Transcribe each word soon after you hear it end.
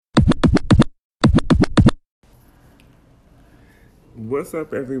What's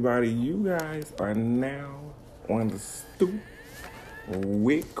up, everybody? You guys are now on the stoop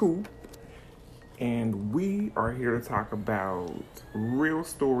with Coop, and we are here to talk about real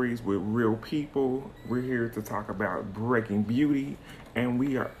stories with real people. We're here to talk about breaking beauty, and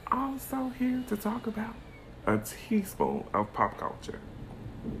we are also here to talk about a teaspoon of pop culture.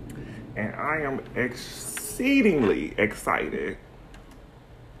 And I am exceedingly excited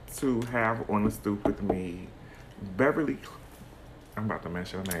to have on the stoop with me Beverly. I'm about to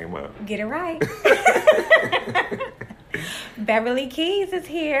mess your name up. Get it right. Beverly Keys is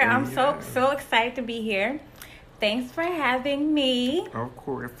here. I'm so excited to be here. Thanks for having me. Of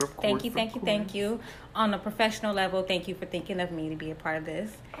course. Thank you. On a professional level, thank you for thinking of me to be a part of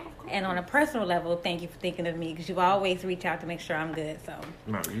this. And on a personal level, thank you for thinking of me because you always reach out to make sure I'm good. So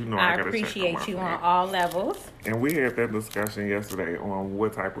I appreciate you on all levels. And we had that discussion yesterday on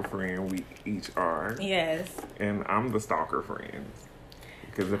what type of friend we each are. Yes. And I'm the stalker friend.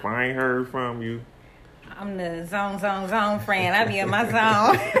 Because if I ain't heard from you, I'm the zone friend. I be in my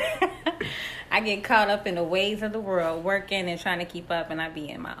zone. I get caught up in the ways of the world, working and trying to keep up, and I be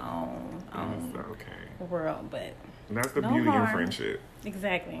in my own world. But that's the beauty of friendship.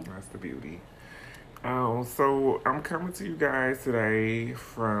 Exactly. That's the beauty. So I'm coming to you guys today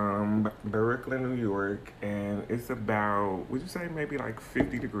from Brooklyn, New York, and it's about, would you say maybe like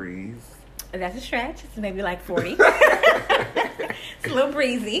 50 degrees? That's a stretch. It's maybe like 40. It's a little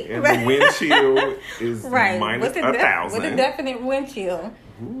breezy. And the wind chill is minus 1,000. With a definite wind chill.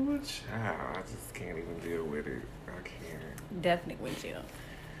 Ooh, child. I just can't even deal with it. I can't. Definite wind chill.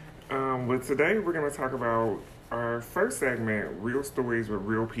 But today we're going to talk about our first segment, Real Stories with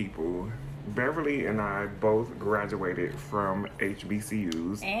Real People. Beverly and I both graduated from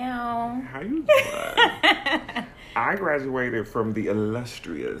HBCUs. Ow. How you doing? I graduated from the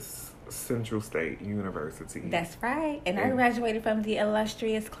illustrious Central State University. That's right. And I graduated from the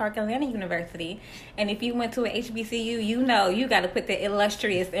illustrious Clark Atlanta University. And if you went to an HBCU, you know you got to put the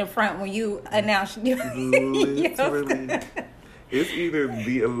illustrious in front when you announce your Literally. It's either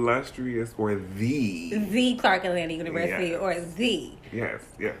the illustrious or the Clark Atlanta University or the. Yes.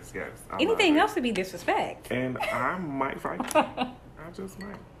 Anything else would be disrespect. And I might fight you.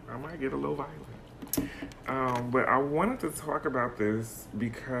 I might get a little violent. But I wanted to talk about this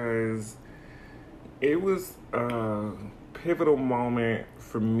because it was a pivotal moment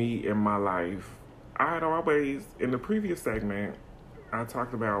for me in my life. I had always, in the previous segment, I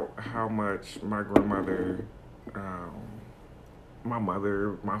talked about how much my grandmother, my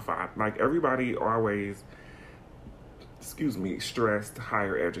mother, my father, like everybody always, stressed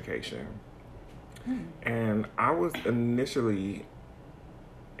higher education. And I was initially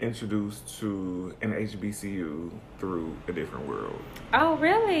introduced to an HBCU through A Different World. Oh,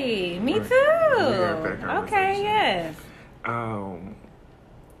 really? Me too. Okay, yes. And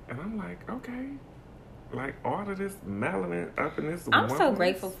I'm like, okay, like all of this melanin up in this. I'm so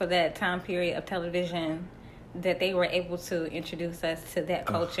grateful for that time period of television that they were able to introduce us to that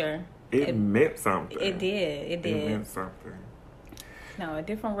culture. It meant something. It did. It meant something. No, A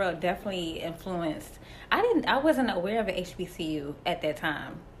Different World definitely influenced. I wasn't aware of an HBCU at that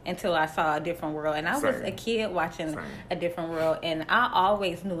time until I saw A Different World. And I was a kid watching A Different World. And I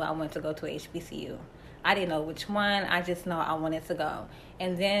always knew I wanted to go to a HBCU. I didn't know which one. I just know I wanted to go.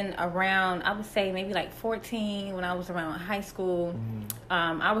 And then around, I would say maybe like 14, when I was around high school,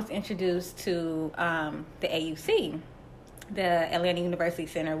 I was introduced to the AUC, the Atlanta University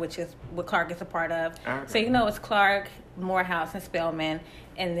Center, which is what Clark is a part of. Okay. So, it's Clark, Morehouse, and Spelman.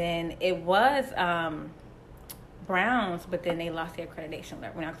 And then it was Browns, but then they lost their accreditation. We're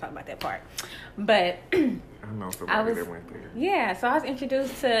not going to talk about that part. But I know somebody that went there. Yeah, so I was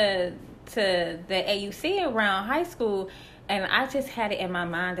introduced to the AUC around high school, and I just had it in my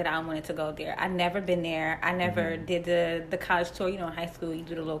mind that I wanted to go there. I'd never been there. I never did the college tour. In high school, you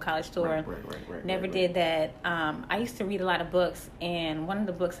do the little college tour. Right. Never did that. I used to read a lot of books, and one of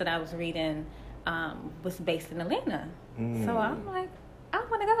the books that I was reading was based in Atlanta. So I'm like, I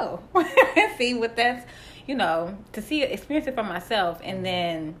want to go and see what that's, to see it, experience it for myself. And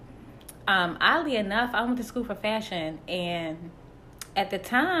then, oddly enough, I went to school for fashion, and at the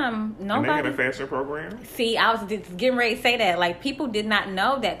time, nobody... And they had a fashion program? See, I was just getting ready to say that. Like, people did not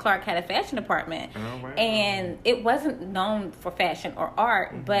know that Clark had a fashion department. Oh, wow. And it wasn't known for fashion or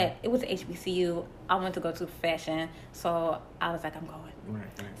art, but it was HBCU. I wanted to go to fashion, so I was like, I'm going.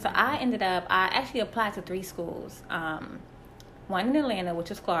 I ended up... I actually applied to 3 schools. One in Atlanta, which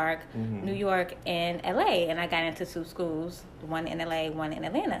was Clark, New York, and LA. And I got into 2 schools, one in LA, one in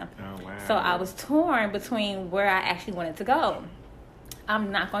Atlanta. Oh, wow. So I was torn between where I actually wanted to go.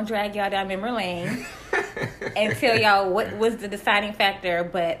 I'm not going to drag y'all down memory lane. and tell y'all what was the deciding factor.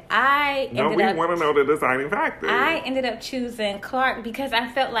 But we want to know the deciding factor. I ended up choosing Clark because I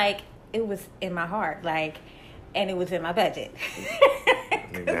felt like it was in my heart, and it was in my budget.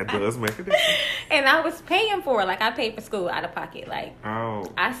 That does make a difference. And I was paying for it. I paid for school out of pocket.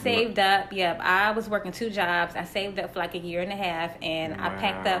 I saved up. Yep, I was working 2 jobs. I saved up for a year and a half, and I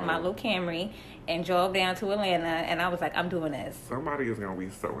packed up my little Camry and drove down to Atlanta. And I was like, I'm doing this. Somebody is going to be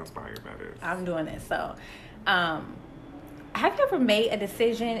so inspired by this. I'm doing this. So, have you ever made a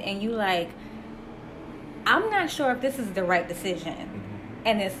decision and you I'm not sure if this is the right decision? Mm-hmm.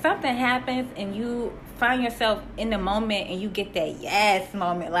 And then something happens and you find yourself in the moment and you get that yes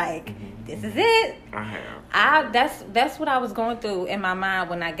moment, this is it. I have. That's what I was going through in my mind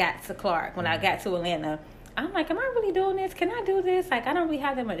when I got to Clark, when I got to Atlanta. I'm like, am I really doing this? Can I do this? I don't really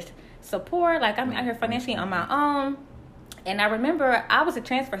have that much support. I'm out here financially on my own. And I remember I was a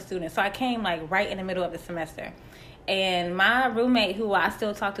transfer student, so I came right in the middle of the semester. And my roommate, who I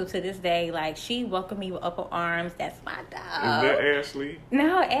still talk to this day, she welcomed me with open arms. That's my dog. Is that Ashley?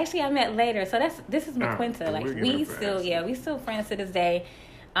 No, Ashley I met later. So this is McQuinta. We still friends to this day.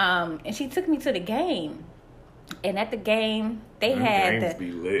 And she took me to the game. And at the game, they had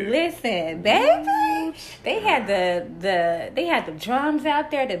listen, baby. They had the drums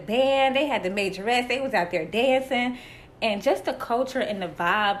out there, the band. They had the majorettes. They was out there dancing. And just the culture and the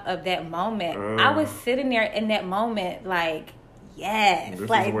vibe of that moment, I was sitting there in that moment yes, this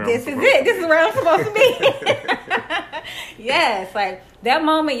is it. This is where I'm supposed to be. Yes, that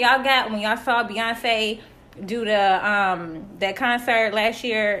moment y'all got when y'all saw Beyonce do that concert last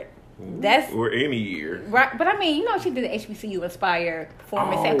year. Or any year. Right, but she did the HBCU inspired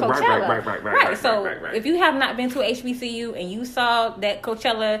performance at Coachella. Right. So if you have not been to a HBCU and you saw that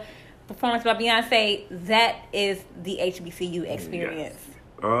Coachella performance by Beyonce, that is the HBCU experience.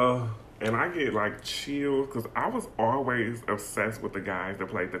 Yes. And I get chills because I was always obsessed with the guys that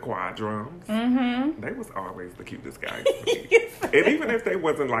played the quad drums. Mm-hmm. They was always the cutest guys to me. And even if they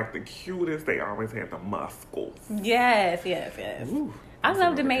wasn't the cutest, they always had the muscles. Yes. Ooh, I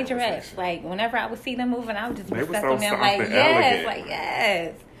love the majorettes. Whenever I would see them moving, I would just be stuck on them.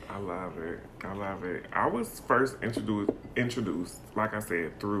 Yes. I love it. I was first introduced, like I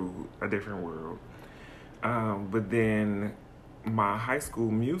said, through A Different World. But then my high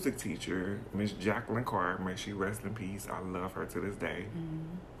school music teacher, Miss Jacqueline Carr, may she rest in peace, I love her to this day.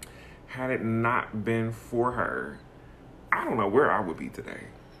 Mm-hmm. Had it not been for her, I don't know where I would be today.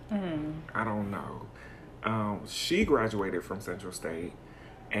 Mm-hmm. I don't know. She graduated from Central State,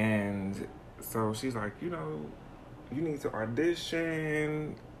 and so she's like, you need to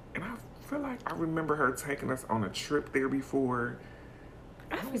audition. And I feel like I remember her taking us on a trip there before.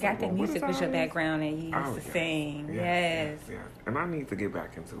 I forgot that music was your background and you used to sing. Yes. And I need to get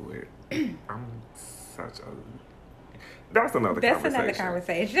back into it. I'm such a... That's another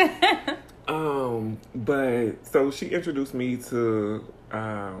conversation. But so she introduced me to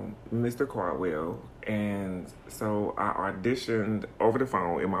Mr. Caldwell. And so I auditioned over the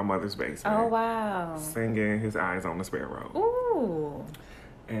phone in my mother's basement. Oh, wow. Singing His Eyes on the Sparrow. Ooh.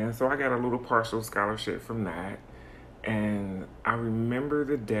 And so I got a little partial scholarship from that. And I remember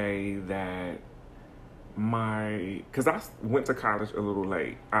the day that because I went to college a little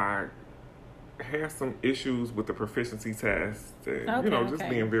late. I had some issues with the proficiency test and, just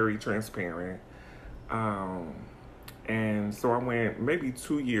being very transparent. And so I went maybe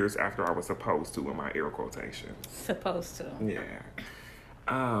 2 years after I was supposed to in my air quotations. Supposed to.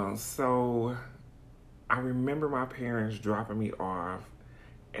 Yeah. So I remember my parents dropping me off.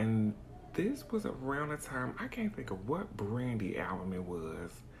 And this was around the time, I can't think of what Brandy album it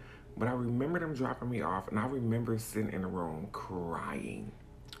was, but I remember them dropping me off, and I remember sitting in the room crying.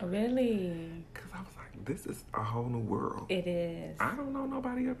 Really? Because I was like, this is a whole new world. It is. I don't know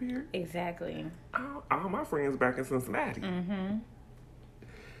nobody up here. Exactly. All my friends back in Cincinnati. Mm-hmm.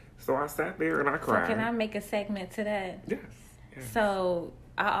 So I sat there and I cried. So can I make a segment to that? Yes. So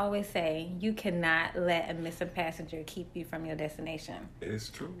I always say you cannot let a missing passenger keep you from your destination. It's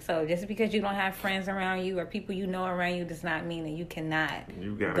true. So just because you don't have friends around you or people you know around you does not mean that you cannot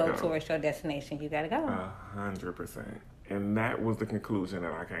go towards your destination. You gotta go. 100%. And that was the conclusion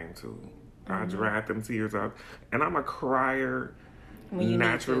that I came to. Mm-hmm. I dried them tears up. And I'm a crier when you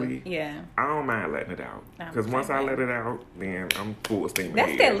naturally. Yeah. I don't mind letting it out. Because once I let it out, then I'm full steam ahead.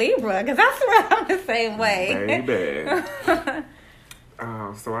 That's that Libra, because I swear I'm the same way. Baby.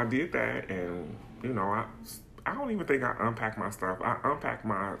 So I did that, and, I don't even think I unpacked my stuff. I unpacked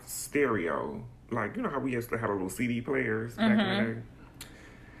my stereo. How we used to have little CD players back in the day?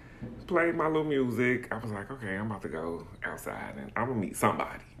 Played my little music. I was like, okay, I'm about to go outside, and I'm going to meet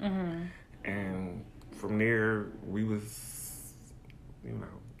somebody. Mm-hmm. And from there, we was,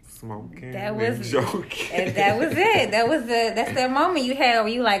 smoking that was and joking. And that was it. That's the moment you had where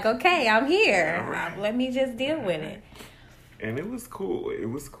you like, okay, I'm here. Right. Let me just deal with it. And it was cool. It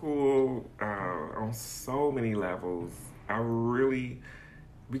was cool on so many levels.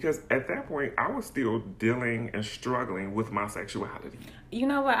 Because at that point, I was still dealing and struggling with my sexuality. You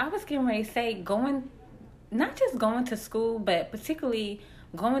know what? I was getting ready to say, not just going to school, but particularly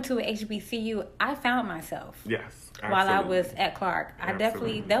going to a HBCU, I found myself. Yes, absolutely. While I was at Clark. I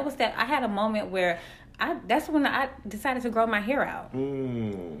had a moment where that's when I decided to grow my hair out.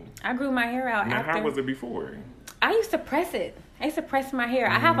 I grew my hair out. Now, how was it before? I used to press it. I used to press my hair.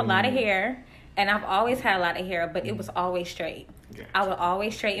 I have a lot of hair, and I've always had a lot of hair, but it was always straight. Gotcha. I would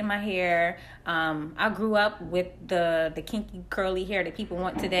always straighten my hair. I grew up with the kinky curly hair that people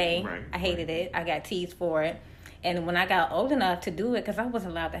want today. Right, I hated it. I got teased for it. And when I got old enough to do it, because I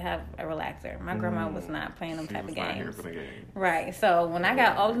wasn't allowed to have a relaxer. My grandma was not playing them type of games. Right. So when I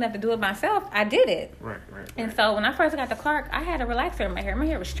got old enough to do it myself, I did it. Right. And so when I first got to Clark, I had a relaxer in my hair. My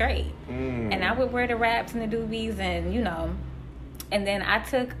hair was straight. And I would wear the wraps and the doobies and, And then I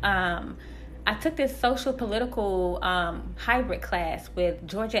took this social political hybrid class with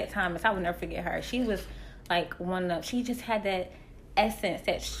Georgette Thomas. I would never forget her. She was like she just had that essence,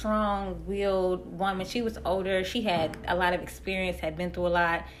 that strong-willed woman. She was older. She had a lot of experience, had been through a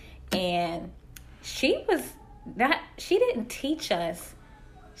lot. And she didn't teach us.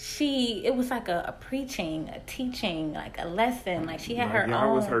 It was like a preaching, a teaching, like a lesson. Like she had her own.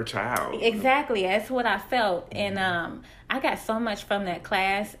 I was her child. Exactly. That's what I felt. And I got so much from that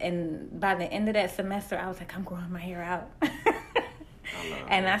class. And by the end of that semester, I was like, I'm growing my hair out.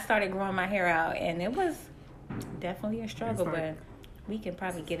 And I started growing my hair out. And it was definitely a struggle. But we can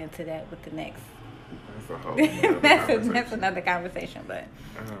probably get into that with the next. That's a whole conversation. That's another conversation. But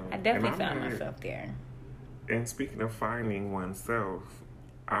I definitely found myself there. And speaking of finding oneself,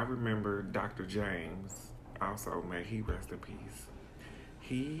 I remember Dr. James, also, may he rest in peace.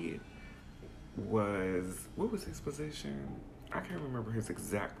 He was, what was his position? I can't remember his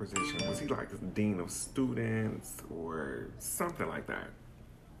exact position. Was he like the dean of students or something like that?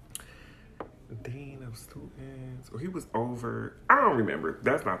 Dean of students, or he was over, I don't remember.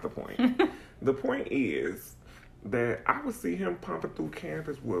 That's not the point. The point is that I would see him pumping through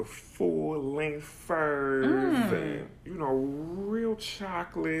campus with full-length furs and, real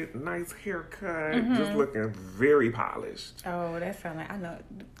chocolate, nice haircut, just looking very polished. Oh, that sounds like, I know.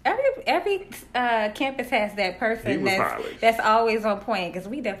 Every campus has that person that's always on point, because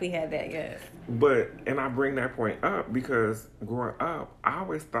we definitely had that, yes. And I bring that point up because growing up, I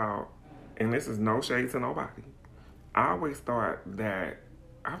always thought, and this is no shade to nobody, I always thought that,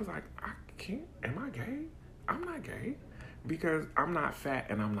 I was like, am I gay? I'm not gay because I'm not fat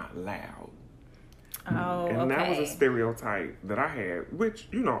and I'm not loud. Oh, and that was a stereotype that I had, which,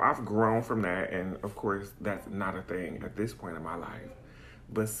 I've grown from that. And of course, that's not a thing at this point in my life.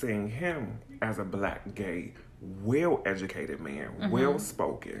 But seeing him as a black, gay, well-educated man,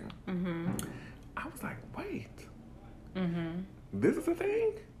 well-spoken, I was like, wait, this is a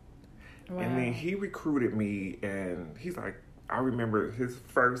thing? Wow. And then he recruited me and he's like, I remember his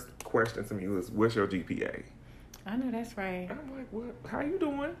first question to me was, what's your GPA? I know that's right. I'm like, what? How you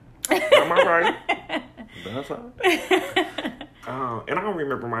doing? Am I right? That's fine. And I don't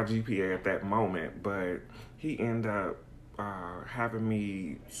remember my GPA at that moment, but he ended up having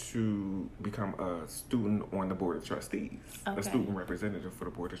me to become a student on the board of trustees, a student representative for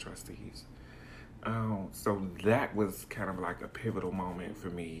the board of trustees. So that was kind of like a pivotal moment for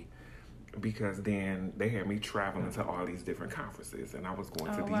me, because then they had me traveling to all these different conferences, and I was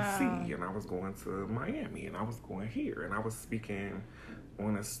going to DC, and I was going to Miami, and I was going here, and I was speaking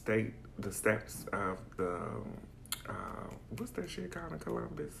on the steps of the, what's that shit called in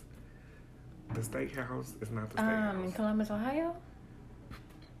Columbus? The State House is not the State House. In Columbus, Ohio?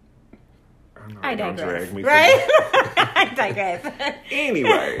 I digress. Drag me right? I digress.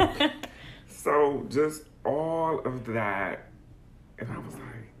 Anyway, so just all of that, and I was like,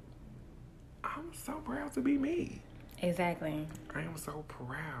 I'm so proud to be me. Exactly. I am so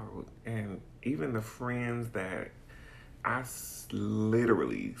proud. And even the friends that I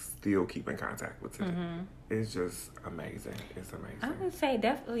literally still keep in contact with today. It's just amazing. It's amazing. I would say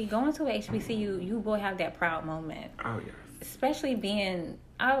definitely going to a HBCU, you will have that proud moment. Oh, yes. Especially being,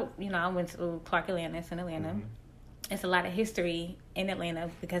 I went to Clark Realness in Atlanta. It's a lot of history in Atlanta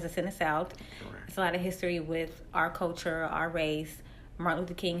because it's in the South. Correct. It's a lot of history with our culture, our race. Martin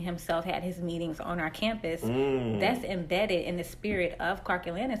Luther King himself had his meetings on our campus. That's embedded in the spirit of Clark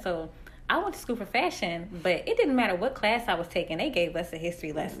Atlanta. So I went to school for fashion, but it didn't matter what class I was taking. They gave us a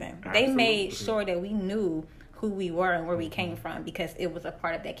history lesson. Absolutely. They made sure that we knew who we were and where we came from because it was a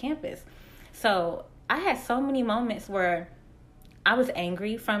part of that campus. So I had so many moments where I was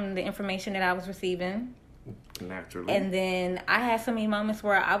angry from the information that I was receiving. Naturally. And then I had so many moments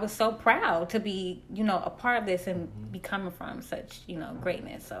where I was so proud to be, a part of this and be coming from such,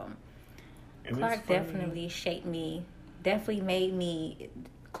 greatness. So and Clark definitely shaped me, definitely made me.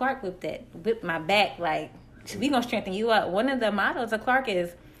 Clark whipped my back like, we gonna strengthen you up. One of the mottos of Clark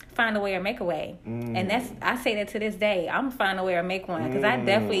is find a way or make a way. And I say that to this day. I'm find a way or make one because I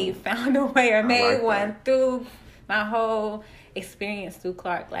definitely found a way or made one through my whole experience through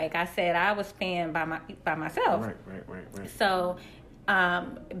Clark. Like I said, I was paying by myself. Right. So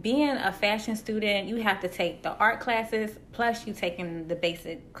being a fashion student, you have to take the art classes, plus you taking the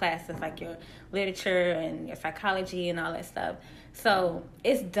basic classes like your literature and your psychology and all that stuff. So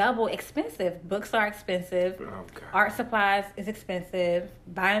it's double expensive. Books are expensive. Art supplies is expensive.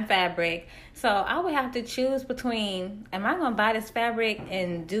 Buying fabric. So I would have to choose between, am I going to buy this fabric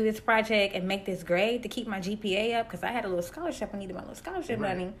and do this project and make this grade to keep my GPA up? Because I had a little scholarship. I needed my little scholarship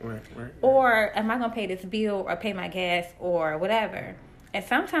money. Right. Or am I going to pay this bill or pay my gas or whatever? And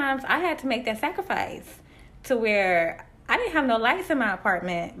sometimes I had to make that sacrifice to where I didn't have no lights in my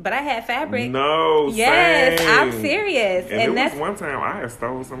apartment, but I had fabric. No, yes, same. I'm serious. And that's one time I had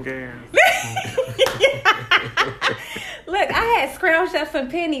stole some gas. Look, I had scrounged up some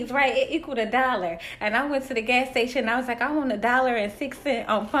pennies, right? It equaled $1. And I went to the gas station and I was like, I want $1.06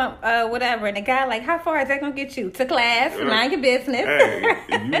 on pump, whatever. And the guy like, how far is that gonna get you? To class, mind your business. Hey,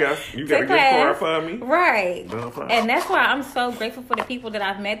 you got a good car for me. Right. And that's why I'm so grateful for the people that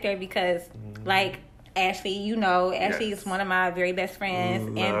I've met there because like Ashley, Ashley is one of my very best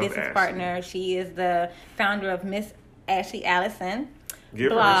friends and business partner. She is the founder of Miss Ashley Allison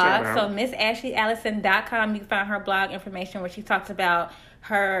blog. So MissAshleyAllison.com, you can find her blog information where she talks about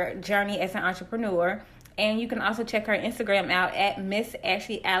her journey as an entrepreneur. And you can also check her Instagram out at Miss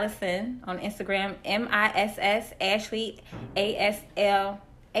Ashley Allison on Instagram, MISS Ashley ASHLEY.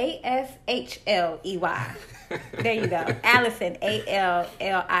 There you go. Allison,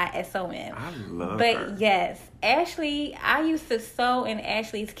 ALLISON. I love but her. Yes, Ashley, I used to sew in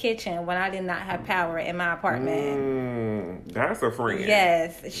Ashley's kitchen when I did not have power in my apartment. That's a friend.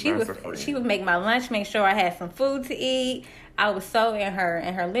 Yes. She would make my lunch, make sure I had some food to eat. I would sew in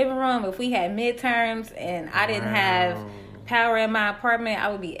her living room. If we had midterms and I didn't have power in my apartment, I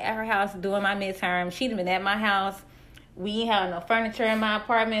would be at her house doing my midterm. She'd been at my house. We didn't have no furniture in my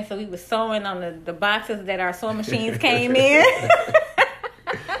apartment, so we was sewing on the boxes that our sewing machines came in.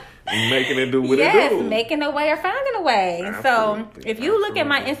 Making it do what it do. Yes, making a way or finding a way. Absolutely. So if you look at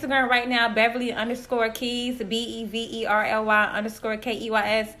my Instagram right now, Beverly_Keys,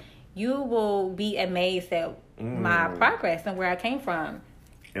 BEVERLY_KEYS, you will be amazed at my progress and where I came from.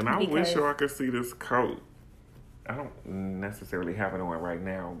 And I wish I could see this coat. I don't necessarily have it on right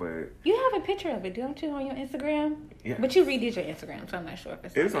now, but you have a picture of it, don't you, on your Instagram? Yeah. But you redid your Instagram, so I'm not sure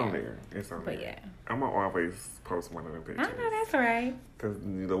if it's on there. It's on there. But yeah, I'm gonna always post one of them pictures. I know that's right. Because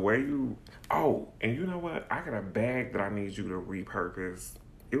the way you, and you know what? I got a bag that I need you to repurpose.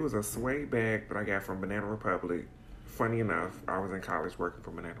 It was a suede bag that I got from Banana Republic. Funny enough, I was in college working for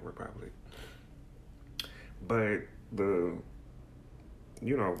Banana Republic, but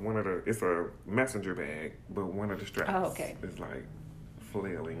it's a messenger bag, but one of the straps is like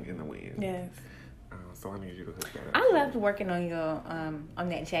flailing in the wind. Yes. So I need you to hook that up. I loved working on your on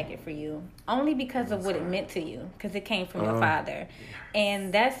that jacket for you, only because of what it meant to you, because it came from your father.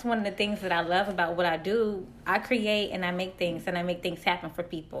 And that's one of the things that I love about what I do. I create and I make things, and I make things happen for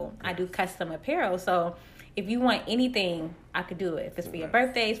people. I do custom apparel, so if you want anything, I could do it. If it's for your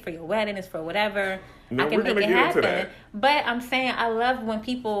birthdays, for your wedding, it's for whatever, I can make it happen. But I'm saying I love when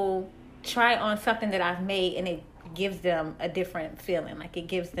people try on something that I've made and it gives them a different feeling. Like it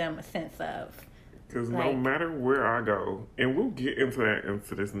gives them a sense of. Because no matter where I go, and we'll get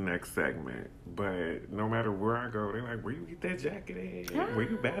into this next segment, but no matter where I go, they're like, where you get that jacket at? Where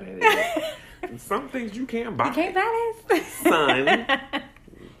you buy that at? Some things you can't buy. You can't buy this? Son.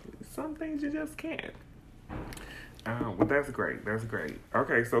 Some things you just can't. But that's great. That's great.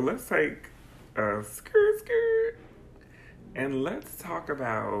 Okay, so let's take a skirt, and let's talk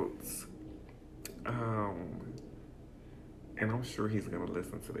about, and I'm sure he's going to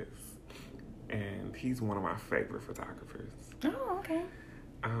listen to this. And he's one of my favorite photographers. Oh, okay.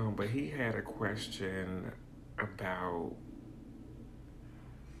 But he had a question about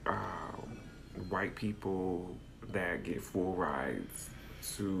white people that get full rides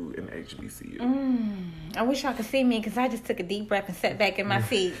to an HBCU? I wish y'all could see me because I just took a deep breath and sat back in my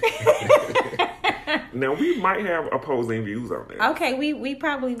seat. Now, we might have opposing views on this. Okay, we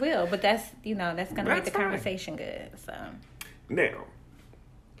probably will, but that's going to make the conversation good. So now,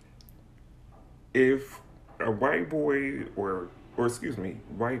 if a white boy or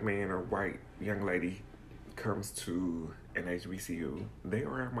white man or white young lady comes to an HBCU, they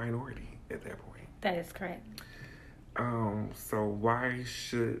are a minority at that point. That is correct. So why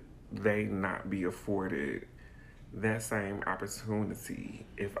should they not be afforded that same opportunity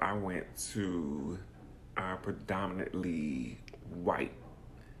if I went to a predominantly white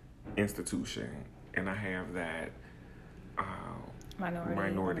institution and I have that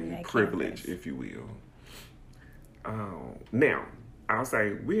minority privilege, if you will? Now, I'll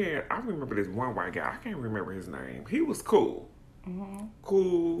say I remember this one white guy. I can't remember his name. He was cool. Mm-hmm.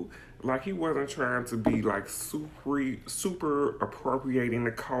 Cool. Like, he wasn't trying to be like super appropriating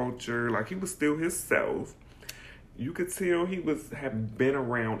the culture. Like, he was still himself. You could tell he had been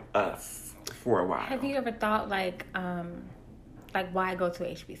around us for a while. Have you ever thought like why go to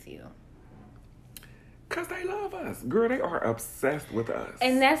HBCU? Because they love us. Girl, they are obsessed with us.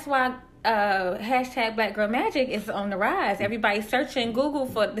 And that's why hashtag Black Girl Magic is on the rise. Everybody's searching Google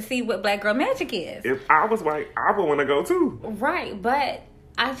to see what Black Girl Magic is. If I was white, I would want to go too. Right, but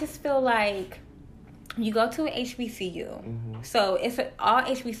I just feel like you go to an HBCU. Mm-hmm. So all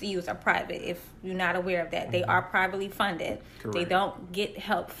HBCUs are private. If you're not aware of that, they are privately funded. Correct. They don't get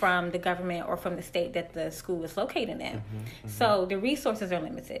help from the government or from the state that the school is located in. Mm-hmm. Mm-hmm. So the resources are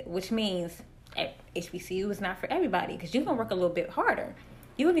limited, which means HBCU is not for everybody because you're going to work a little bit harder.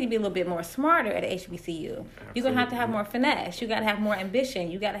 You're going to need to be a little bit more smarter at an HBCU. Absolutely. You're going to have more finesse. You got to have more ambition.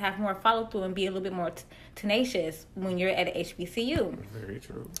 You got to have more follow through and be a little bit more tenacious when you're at an HBCU. Very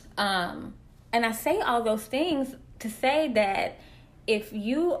true. And I say all those things to say that if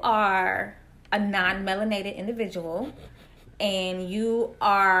you are a non-melanated individual and you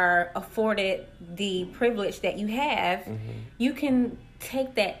are afforded the privilege that you have, mm-hmm. you can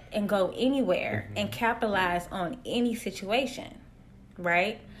take that and go anywhere mm-hmm. and capitalize on any situation,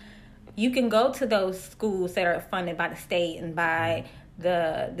 right? You can go to those schools that are funded by the state and by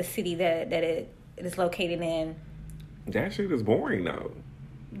the city that it is located in. That shit is boring, though.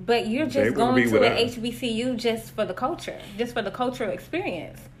 But you're just going to an HBCU just for the culture, just for the cultural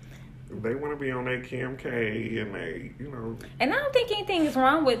experience. They want to be on their Kim K and And I don't think anything is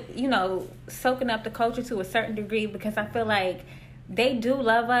wrong with, soaking up the culture to a certain degree because I feel like they do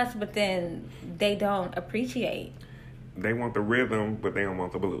love us, but then they don't appreciate. They want the rhythm, but they don't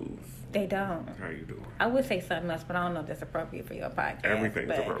want the blues. They don't. How you doing? I would say something else, but I don't know if that's appropriate for your podcast.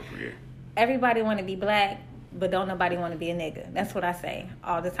 Everything's appropriate. Everybody want to be black, but don't nobody want to be a nigga. That's what I say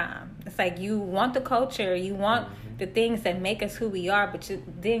all the time. It's like you want the culture, you want mm-hmm. the things that make us who we are, but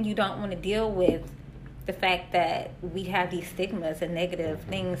then you don't want to deal with the fact that we have these stigmas and negative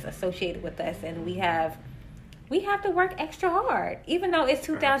things associated with us, and we have to work extra hard. Even though it's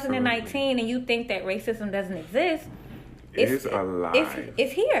 2019 Absolutely. And you think that racism doesn't exist, it's alive.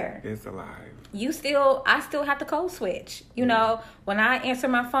 It's here. It's alive. I still have to code switch. When I answer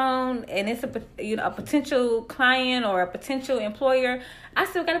my phone and it's a potential client or a potential employer, I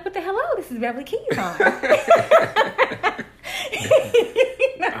still got to put the hello. This is Beverly Keys on.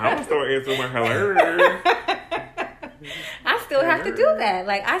 I'm gonna start answering my hello. I still have to do that.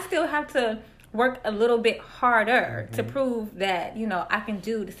 Like I still have to work a little bit harder mm-hmm. to prove that I can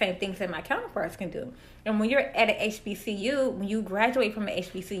do the same things that my counterparts can do. And when you're at an HBCU, when you graduate from an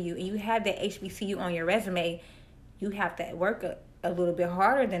HBCU and you have that HBCU on your resume, you have to work a little bit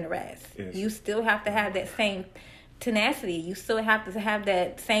harder than the rest. Yes. You still have to have that same tenacity. You still have to have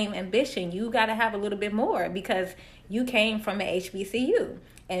that same ambition. You got to have a little bit more because you came from an HBCU.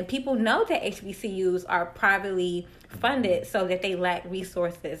 And people know that HBCUs are privately funded so that they lack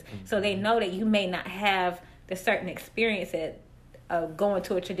resources. Mm-hmm. So they know that you may not have the certain experience that going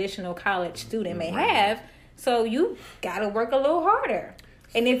to a traditional college student may have, so you gotta work a little harder.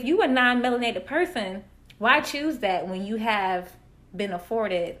 And if you a non-melanated person, why choose that when you have been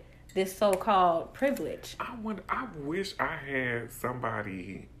afforded this so-called privilege? I wish I had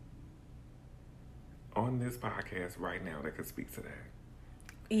somebody on this podcast right now that could speak to that.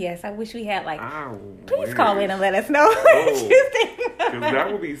 Yes, I wish we had please call in and let us know what you think. Because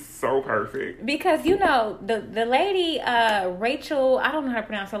that would be so perfect. Because, the lady, Rachel, I don't know how to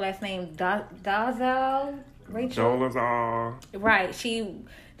pronounce her last name, Dolezal? Rachel? Dolezal. Right. She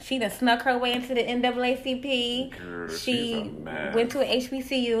done snuck her way into the NAACP. Girl, she went to an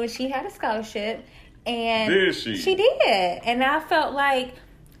HBCU and she had a scholarship. And did she? She did. And I felt like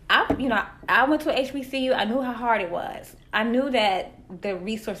I went to a HBCU. I knew how hard it was. I knew that the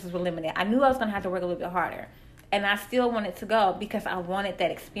resources were limited. I knew I was going to have to work a little bit harder. And I still wanted to go because I wanted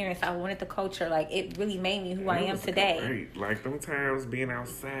that experience. I wanted the culture. Like, it really made me who I am today. Great. Like, them times being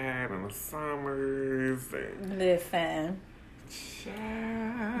outside in the summers. Listen.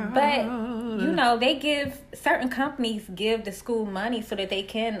 But, certain companies give the school money so that they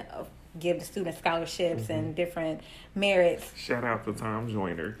can give the students scholarships and different merits. Shout out to Tom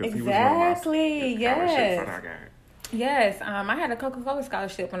Joyner. Exactly. He was one of my scholarships Yes. that I got. Yes, I had a Coca-Cola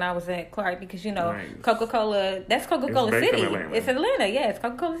scholarship when I was at Clark because, nice. Coca-Cola, that's Coca-Cola City. It's Atlanta, yeah, it's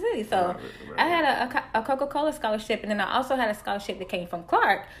Coca-Cola City. So I had a Coca-Cola scholarship, and then I also had a scholarship that came from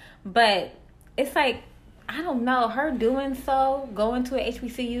Clark. But it's like, I don't know, her doing so, going to a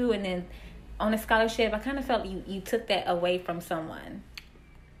HBCU and then on a scholarship, I kind of felt you took that away from someone.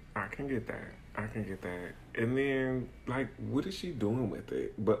 I can get that. And then, like, what is she doing with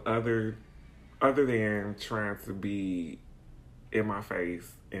it? But other than trying to be in my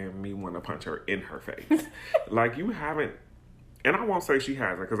face and me want to punch her in her face. Like, you haven't, and I won't say she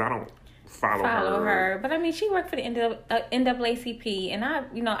hasn't because I don't follow her. But I mean, she worked for the NAACP, and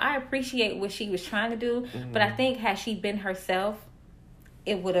I appreciate what she was trying to do. Mm-hmm. But I think had she been herself,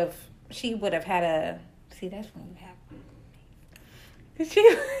 she would have had that's when you have,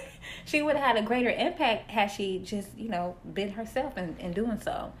 she would have had a greater impact had she just, been herself in doing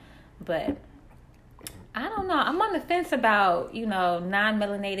so. But I don't know. I'm on the fence about,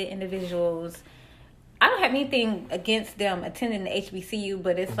 non-melanated individuals. I don't have anything against them attending the HBCU,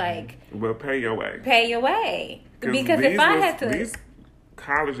 but it's like... Well, pay your way. Pay your way. Because if I had to... These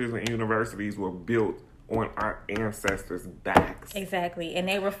colleges and universities were built on our ancestors' backs. Exactly. And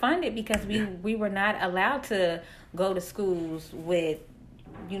they were funded because we were not allowed to go to schools with,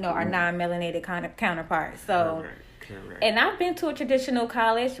 our non-melanated kind of counterparts. So... Correct. And I've been to a traditional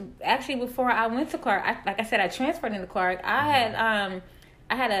college. Actually, before I went to Clark, like I said, I transferred into Clark. I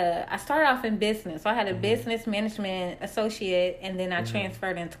started off in business. So I had a business management associate, and then I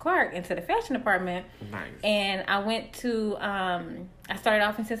transferred into Clark, into the fashion department. Nice. And I went to, I started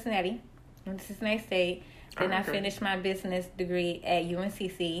off in Cincinnati, Cincinnati State. Then I finished my business degree at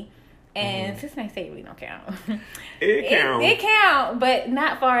UNCC. And Cincinnati State really don't count. It counts, but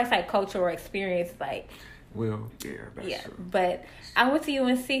not far as like cultural experience, like. Well, yeah, that's true. But I went to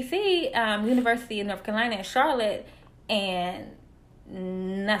UNCC, University of North Carolina in Charlotte, and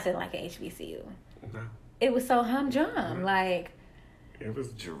nothing like an HBCU. No. It was so humdrum. Like, it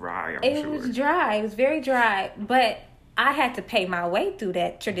was dry, It was dry. It was very dry. But I had to pay my way through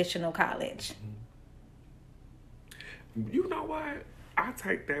that traditional college. You know what? I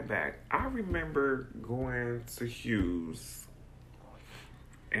take that back. I remember going to Hughes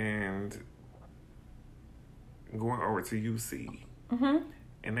and going over to UC,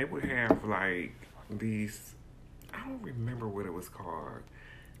 and they would have like these, I don't remember what it was called,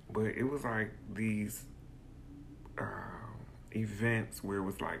 but it was like these events where it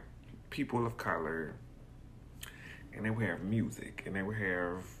was like people of color, and they would have music, and they would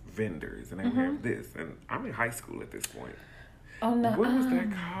have vendors, and they would have this, and I'm in high school at this point. Oh no! What was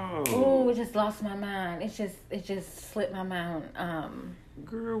that called? Oh, it just lost my mind. It just slipped my mind.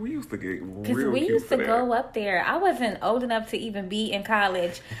 Girl, we used to get real because we used to go up there. I wasn't old enough to even be in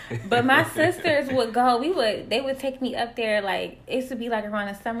college, but my sisters would go. They would take me up there. Like, it used to be like around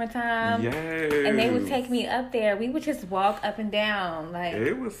the summertime. Yes. And they would take me up there. We would just walk up and down. Like,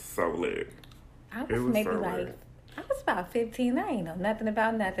 it was so lit. I was maybe so like. Lit. I was about 15. I ain't know nothing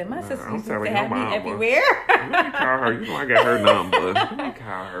about nothing. My sister used to have me everywhere. Let me call her. You know I got her number. Let me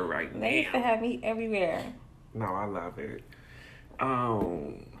call her right now. They used to have me everywhere. No, I love it.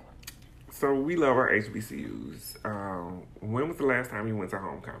 So we love our HBCUs. When was the last time you went to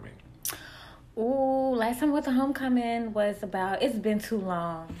homecoming? Ooh, last time I went to homecoming was it's been too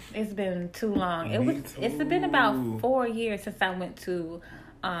long. It's been too long. It's been about 4 years since I went to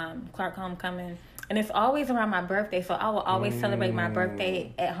Clark homecoming. And it's always around my birthday, so I will always celebrate my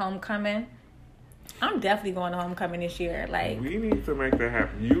birthday at homecoming. I'm definitely going to homecoming this year. Like, we need to make that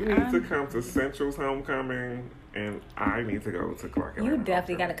happen. You need to come to Central's homecoming, and I need to go to Clark. You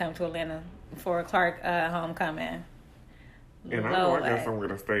definitely got to come to Atlanta for Clark homecoming. And I know I got somewhere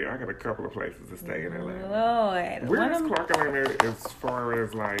to stay. I got a couple of places to stay in Atlanta. Lord. Where is Clark Atlanta as far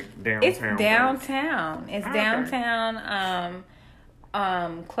as like downtown? It's downtown. It's downtown.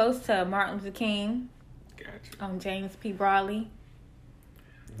 Close to Martin Luther King. Gotcha. James P. Broadley.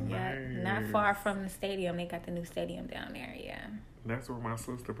 Nice. Yeah, not far from the stadium. They got the new stadium down there. Yeah. That's where my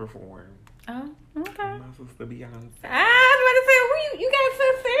sister performed. Oh, okay. My sister Beyonce. I was about to say, who you got a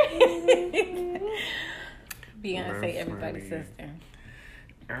sister? Beyonce, everybody's sister.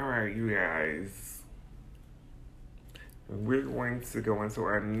 All right, you guys. We're going to go into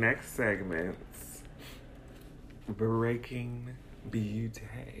our next segment, Breaking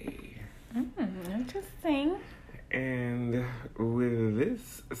Beauty. Interesting. And with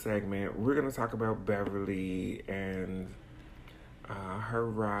this segment, we're going to talk about Beverly and her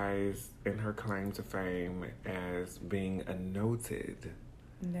rise and her claim to fame as being a noted.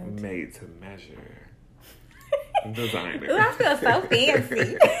 Made to measure designer. Ooh, I feel so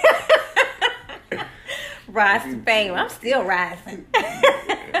fancy. Rise to fame. I'm still rising.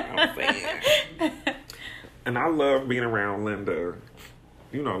 I'm saying. And I love being around Linda.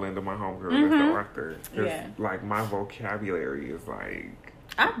 You know Linda, my homegirl, that's the author. Yeah. Like, my vocabulary is like...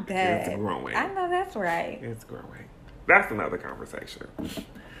 I bet. It's growing. I know that's right. It's growing. That's another conversation.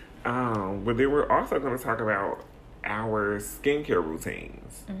 But then we're also going to talk about our skincare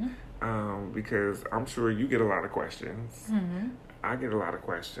routines. Because I'm sure you get a lot of questions. I get a lot of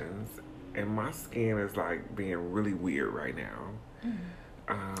questions. And my skin is like being really weird right now.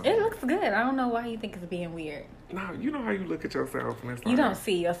 It looks good. I don't know why you think it's being weird. No, you know how you look at yourself and it's like... You don't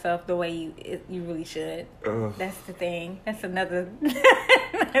see yourself the way you really should. That's the thing. That's another...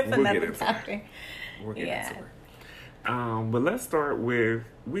 another topic. We'll get into it. But let's start with...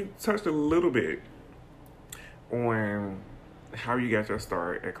 We touched a little bit on how you got your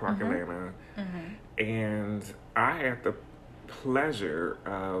start at Clark Atlanta. And I had the pleasure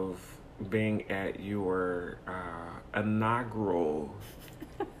of being at your inaugural...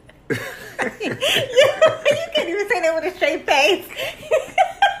 you can't even say that with a straight face.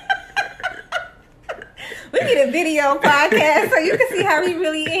 We need a video podcast so you can see how we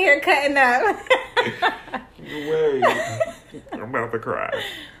really in here cutting up. Wait, I'm about to cry.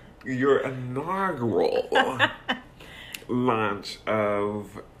 Your inaugural launch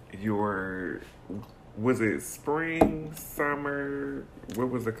of your, was it spring, summer? What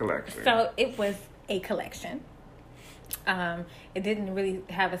was the collection? So it was a collection. It didn't really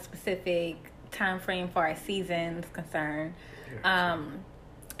have a specific time frame for our seasons concerned. And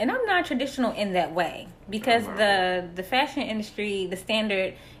I'm not traditional in that way because the fashion industry, the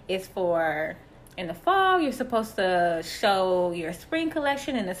standard is for in the fall, you're supposed to show your spring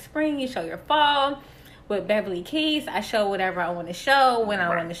collection. In the spring, you show your fall. With Beverly Keys, I show whatever I want to show when I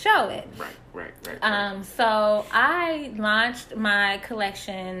want to show it. Right. So I launched my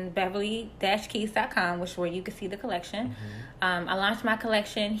collection, beverly-keys.com, which is where you can see the collection. I launched my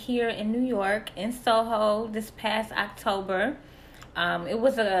collection here in New York, in Soho, this past October. It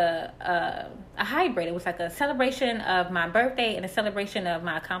was a hybrid. It was like a celebration of my birthday and a celebration of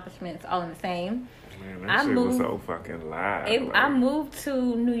my accomplishments all in the same. Man, that shit was so fucking live. I moved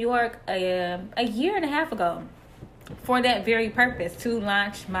to New York a year and a half ago for that very purpose, to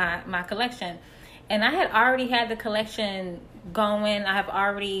launch my collection. And I had already had the collection going. I have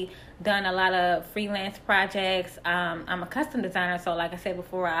already done a lot of freelance projects. I'm a custom designer, so like I said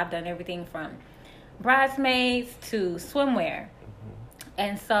before, I've done everything from bridesmaids to swimwear.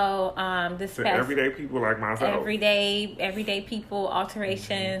 And so this past everyday people like myself, everyday people,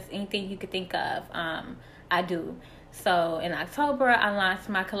 alterations, anything you could think of, I do. So in October, I launched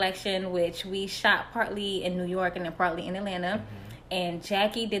my collection, which we shot partly in New York and then partly in Atlanta. And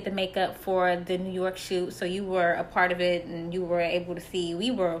Jackie did the makeup for the New York shoot, so you were a part of it, and you were able to see.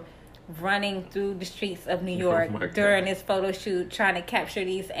 We were running through the streets of New York during this photo shoot, trying to capture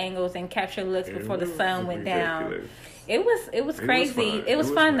these angles and capture looks before the sun went down. It was crazy. It was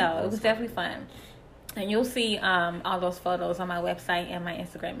fun though. It was definitely fun. And you'll see all those photos on my website and my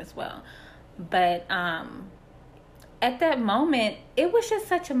Instagram as well. But at that moment, it was just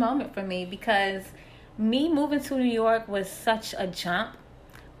such a moment for me because me moving to New York was such a jump.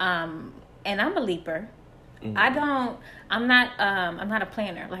 And I'm a leaper. I'm not a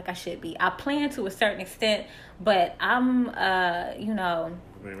planner like I should be. I plan to a certain extent, but I'm by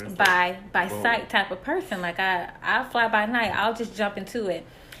sight type of person. Like I fly by night. I'll just jump into it.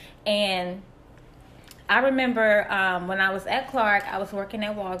 And I remember when I was at Clark, I was working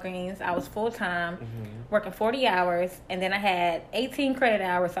at Walgreens. I was full time, working 40 hours, and then I had 18 credit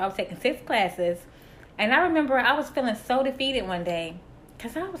hours, so I was taking 6 classes. And I remember I was feeling so defeated one day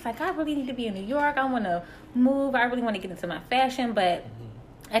because I was like, I really need to be in New York. I want to move. I really want to get into my fashion, but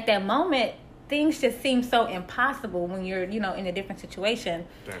at that moment, things just seem so impossible when you're, in a different situation.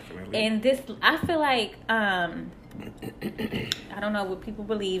 Definitely. And this, I feel like, I don't know what people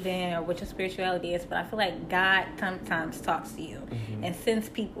believe in or what your spirituality is, but I feel like God sometimes talks to you and sends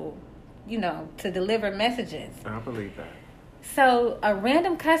people, to deliver messages. I believe that. So a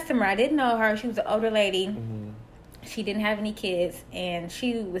random customer, I didn't know her. She was an older lady. She didn't have any kids, and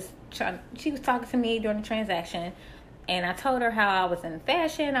she was talking to me during the transaction. And I told her how I was in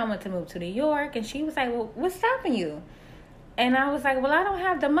fashion. I wanted to move to New York. And she was like, well, what's stopping you? And I was like, well, I don't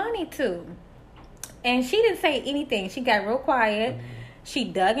have the money to. And she didn't say anything. She got real quiet. She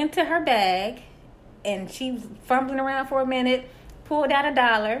dug into her bag. And she was fumbling around for a minute. Pulled out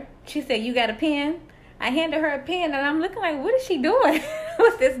 $1. She said, you got a pen? I handed her a pen. And I'm looking like, what is she doing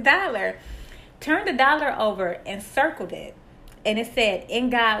with this $1? Turned the $1 over and circled it. And it said, in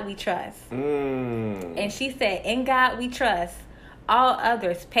God we trust. And she said, in God we trust. All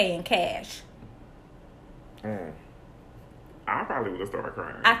others pay in cash. I probably would have started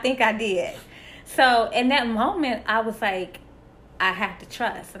crying. I think I did. So in that moment, I was like, I have to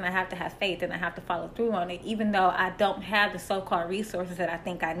trust and I have to have faith and I have to follow through on it, even though I don't have the so-called resources that I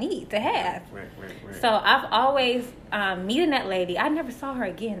think I need to have. Right. So I've always, meeting that lady, I never saw her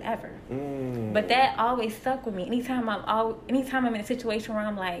again ever. But that always stuck with me. Anytime I'm in a situation where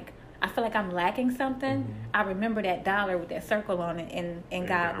I'm like, I feel like I'm lacking something, I remember that $1 with that circle on it, and in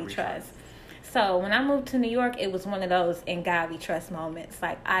God we trust. So when I moved to New York, it was one of those in God we trust moments.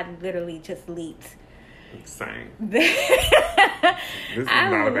 Like, I literally just leaped. Same. This is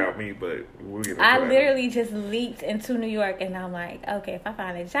not about me, but we'll get into I that. literally just leaped into New York, and I'm like, okay, if I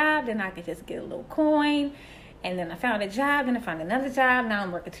find a job, then I could just get a little coin. And then I found a job, then I found another job. Now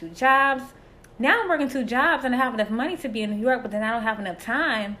I'm working 2 jobs. Now I'm working 2 jobs, and I have enough money to be in New York, but then I don't have enough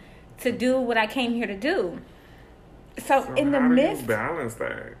time to do what I came here to do. So in the midst, how do you balance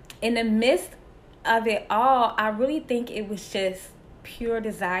that? In the midst of it all, I really think it was just pure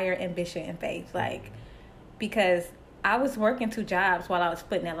desire, ambition, and faith. Like, because I was working 2 jobs while I was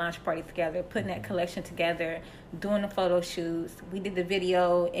putting that launch party together, putting that collection together, doing the photo shoots. We did the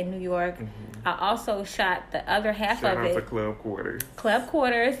video in New York. I also shot the other half of it. Shout out to Club Quarters. Club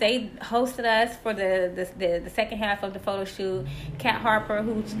Quarters. They hosted us for the second half of the photo shoot. Kat Harper,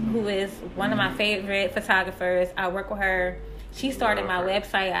 who is one of my favorite photographers. I work with her. She started my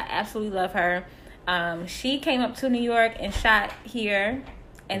website. I absolutely love her. She came up to New York and shot here.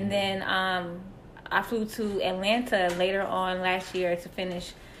 And then I flew to Atlanta later on last year to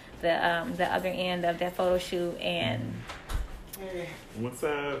finish the other end of that photo shoot. And hey, what's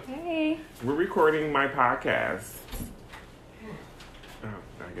up? Hey, we're recording my podcast. Oh,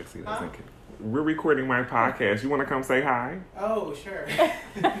 I guess he doesn't care. We're recording my podcast. You want to come say hi? Oh, sure.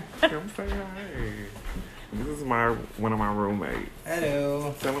 Come say hi. This is one of my roommates.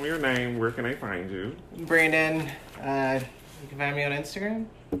 Hello. Tell them your name. Where can they find you? Brandon. You can find me on Instagram.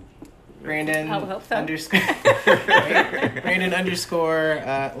 Brandon I would hope so. Brandon underscore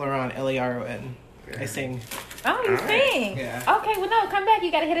Laron, Leron. I sing. Oh, you sing? Yeah. Okay, well, no, come back.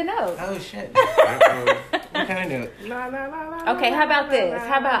 You got to hit a note. Oh, shit. What kind of note? Okay, how about this?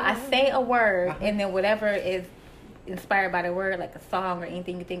 How about I say a word, and then whatever is inspired by the word, like a song or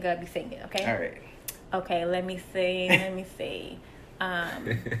anything you think of, you sing it, okay? All right. Okay, let me see.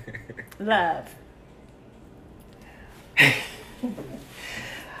 Love.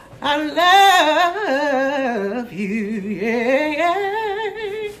 I love you, yeah.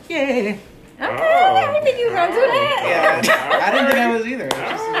 Okay, I didn't think you were going to do that. Yeah, I didn't think I was either.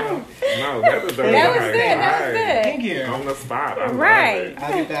 No, that was good. That was good. Thank you. On the spot. I Right.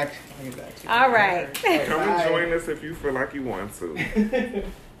 I'll get back to you. All right. Come and join us if you feel like you want to.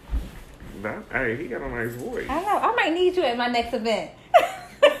 Hey, he got a nice voice. I know. I might need you at my next event.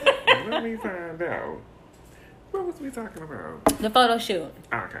 Let me find out. What was we talking about? The photo shoot.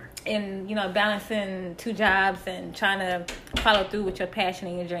 Okay. And, balancing 2 jobs and trying to follow through with your passion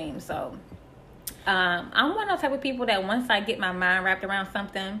and your dreams. So, I'm one of those type of people that once I get my mind wrapped around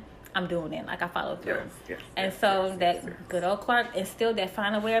something, I'm doing it. Like, I follow through. Yes, good old Clark instilled that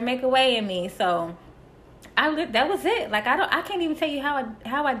find a way or make a way in me. So, that was it. Like, I can't even tell you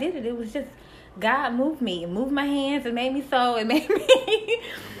how I did it. It was just God moved my hands and made me sew. It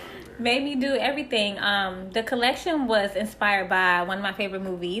made me do everything. The collection was inspired by one of my favorite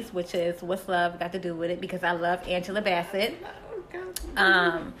movies, which is What's Love Got to Do With It, because I love Angela Bassett.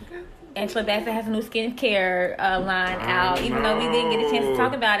 Angela Bassett has a new skincare line out. Even though we didn't get a chance to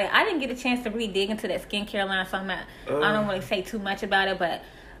talk about it, I didn't get a chance to really dig into that skincare line, so I don't want to say too much about it, but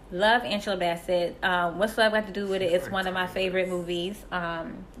love Angela Bassett. What's Love Got to Do With It? It's one of my favorite movies.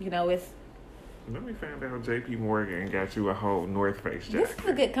 It's. Let me find out JP Morgan got you a whole North Face jacket. This is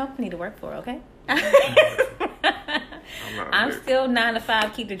a good company to work for, okay? I'm still 9 to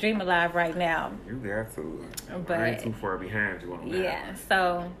 5, keep the dream alive right now. You got to. But I ain't too far behind you on that. Yeah,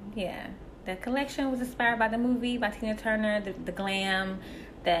 so, the collection was inspired by the movie, by Tina Turner, the glam,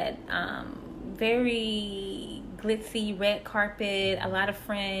 that very glitzy red carpet, a lot of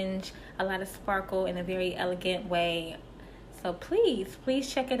fringe, a lot of sparkle in a very elegant way. So please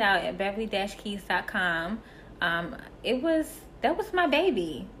check it out at beverly-keys.com. That was my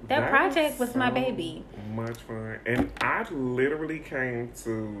baby. That project was my baby. Much fun. And I literally came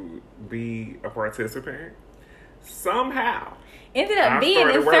to be a participant. Somehow. Ended up being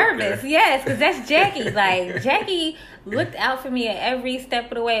in service. Yes, because that's Jackie. Like, Jackie looked out for me at every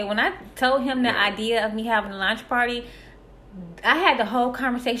step of the way. When I told him the idea of me having a launch party, I had the whole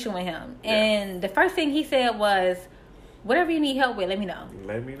conversation with him. And the first thing he said was, whatever you need help with, let me know.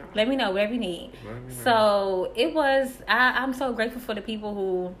 Let me know whatever you need. So it was, I'm so grateful for the people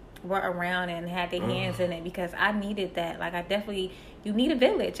who were around and had their hands in it, because I needed that. Like, you need a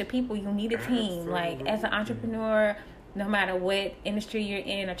village of people. You need a team. Like, as an entrepreneur, no matter what industry you're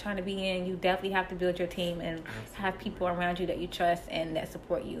in or trying to be in, you definitely have to build your team and have people around you that you trust and that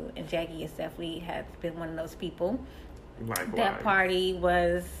support you. And Jackie has definitely been one of those people. Likewise. That party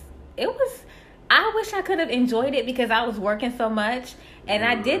I wish I could have enjoyed it because I was working so much. And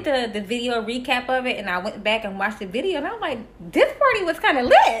I did the video recap of it, and I went back and watched the video, and I'm like, this party was kind of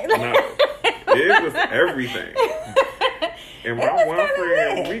lit. No, it was everything. And my one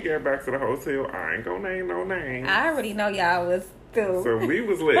friend, we got back to the hotel. I ain't gonna name no names. I already know y'all was too. So we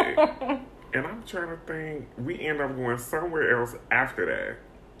was lit. And I'm trying to think, we ended up going somewhere else after that.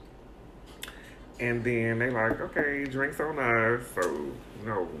 And then they like, okay, drinks on us. So,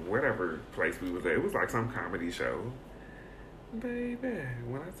 whatever place we was at. It was like some comedy show. Baby,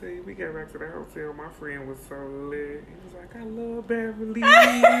 when I tell you we got back to the hotel, my friend was so lit. He was like, I love Beverly.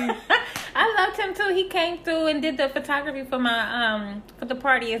 I loved him too. He came through and did the photography for my for the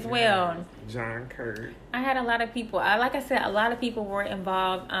party as well. John Kurt. I had a lot of people. Like I said, a lot of people were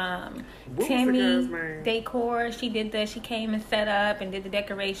involved. What Tammy was the girl's name? Decor. She came and set up and did the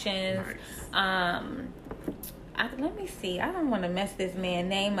decorations. Nice. Let me see. I don't want to mess this man's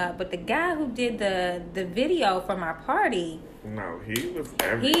name up, but the guy who did the video for my party. No, he was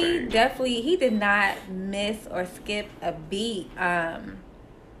everything. He did not miss or skip a beat.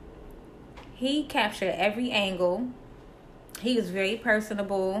 He captured every angle. He was very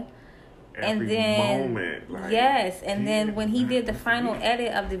personable. Every moment. Yes. And then when he did the final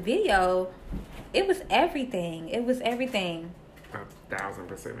edit of the video, it was everything.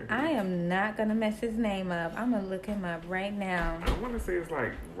 1,000% agree. I am not going to mess his name up. I'm going to look him up right now. I want to say it's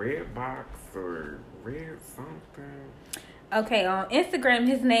like Red Box or Red something. Okay, on Instagram,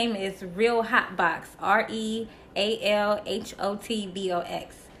 his name is Real Hotbox.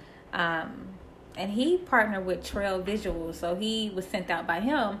 RealHotbox. And he partnered with Trail Visuals, so he was sent out by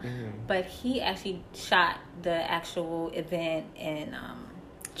him. But he actually shot the actual event, and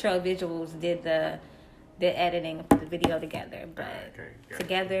Trail Visuals did the editing for the video together. But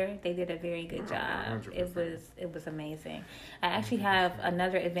together, they did a very good job. 100%. It was amazing. I actually have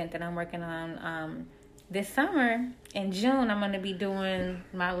another event that I'm working on this summer. In June, I'm going to be doing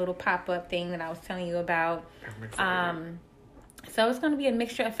my little pop-up thing that I was telling you about. So it's going to be a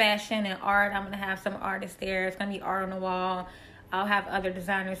mixture of fashion and art. I'm going to have some artists there. It's going to be art on the wall. I'll have other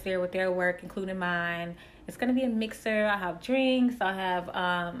designers there with their work, including mine. It's going to be a mixer. I'll have drinks. I'll have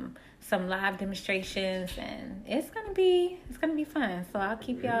some live demonstrations, and it's going to be fun. So I'll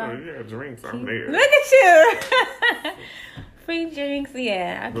keep y'all. You have drinks. I'm there. Look at you. Free drinks.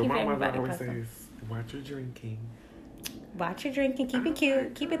 Yeah, I'll but keep my everybody mother always posted. says, watch your drinking. Watch your drinking. Keep it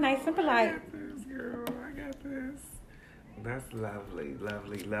cute. Keep it nice and polite. I got this, girl. I got this. That's lovely,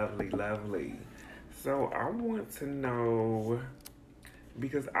 lovely, lovely, lovely. So I want to know,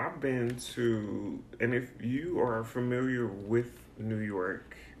 because I've been to, and if you are familiar with New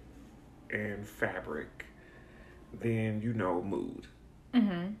York and fabric, then you know Mood,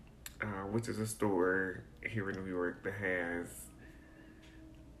 which is a store here in New York that has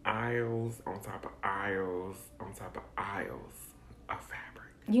aisles on top of aisles on top of aisles of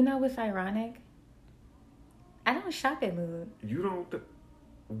fabric. You know what's ironic? I don't shop at Mood. You don't?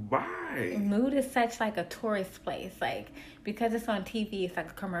 Why? Mood is such like a tourist place. Like, because it's on TV, it's like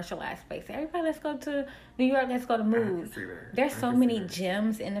a commercialized place. Everybody, let's go to New York. Let's go to Mood. There's so many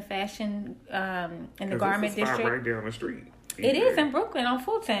gems in the fashion, in the garment district. Right down the street. It is in Brooklyn on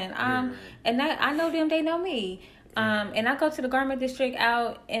Fulton. And I know them. They know me. And I go to the garment district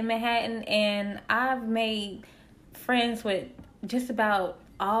out in Manhattan, and I've made friends with just about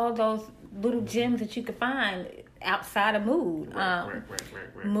all those little gems that you could find outside of Mood.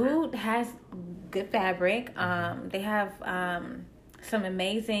 Mood has good fabric. They have some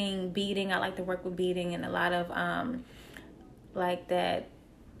amazing beading. I like to work with beading and a lot of like that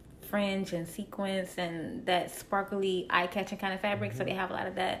fringe and sequence and that sparkly eye-catching kind of fabric. So they have a lot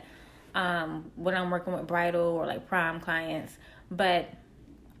of that when I'm working with bridal or like prom clients. But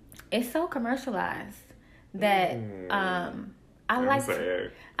it's so commercialized that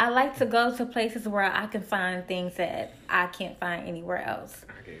I like to go to places where I can find things that I can't find anywhere else.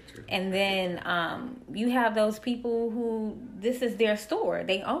 I get you. And then you have those people who this is their store.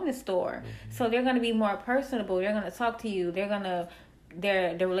 They own the store. So they're going to be more personable. They're going to talk to you. They're going to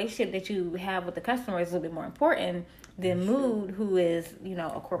the relationship that you have with the customer is a little bit more important than Mood, who is,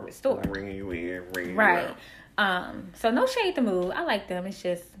 a corporate store. Bringing you in, bringing right. you out. So no shade to Mood. I like them. It's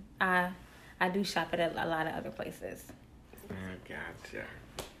just I do shop at a lot of other places. I gotcha.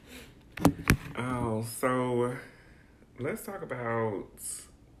 Oh, so let's talk about.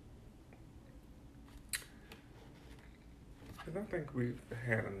 Because I think we've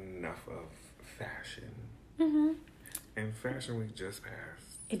had enough of fashion. Mm-hmm. And Fashion Week just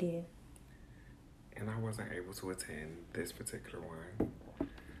passed. It did. And I wasn't able to attend this particular one.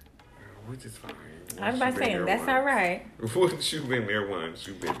 Which is fine. I was about to say, that's all right. Once you've been there once,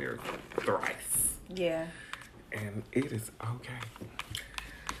 you've been there thrice. Yeah. And it is okay.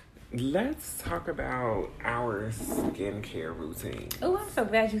 Let's talk about our skincare routine. Oh, I'm so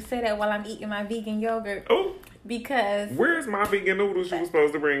glad you said that while I'm eating my vegan yogurt. Oh. Because... Where's my vegan noodles you were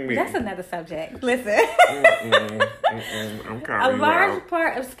supposed to bring me? That's another subject. Listen. I'm calling A large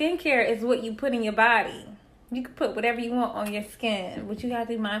part of skincare is what you put in your body. You can put whatever you want on your skin, but you have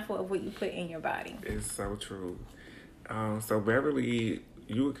to be mindful of what you put in your body. It's so true. So Beverly,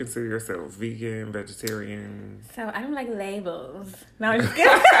 you would consider yourself vegan, vegetarian? So I don't like labels. No, I'm just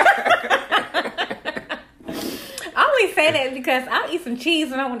kidding. I only say that because I'll eat some cheese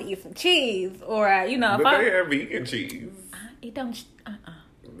when I want to eat some cheese, or But they have vegan cheese. It don't.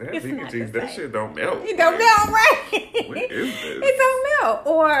 That it's vegan cheese, that shit don't melt. It don't melt, right? What is this? It don't melt.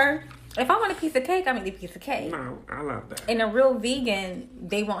 Or if I want a piece of cake, I'm gonna eat a piece of cake. No, I love that. And a real vegan,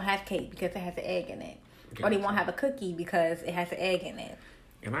 they won't have cake because it has an egg in it, or they won't have a cookie because it has an egg in it.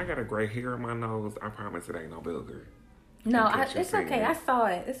 And I got a gray hair in my nose. I promise it ain't no booger. No, it's okay. I saw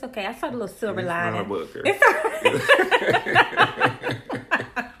it. It's okay. I saw the little silver lining. It's not a booger.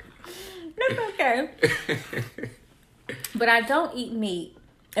 It's okay. But I don't eat meat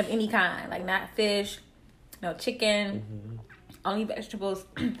of any kind, like not fish, no chicken, only vegetables.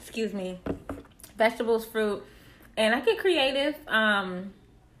 Excuse me, vegetables, fruit, and I get creative.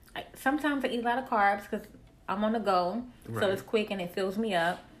 Sometimes I eat a lot of carbs because I'm on the go, so it's quick and it fills me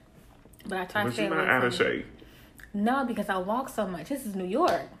up. But I try to stay away from. But you're not out of shape. No, because I walk so much. This is New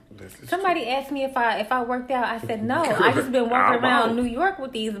York. Somebody asked me if I worked out. I said no. I just been walking around New York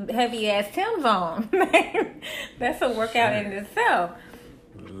with these heavy ass Timbs on. That's a workout in itself.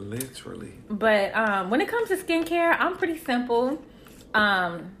 Literally. But when it comes to skincare, I'm pretty simple.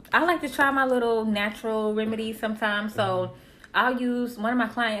 I like to try my little natural remedies sometimes. So I'll use. One of my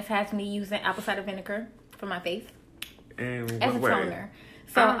clients has me using apple cider vinegar for my face and as a toner.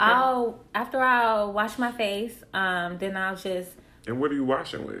 So after I'll wash my face, then I'll just. And what are you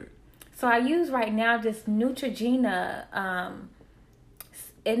washing with? So I use right now this Neutrogena,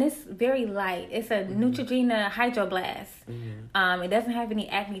 and it's very light. It's a Neutrogena Hydro Blast. It doesn't have any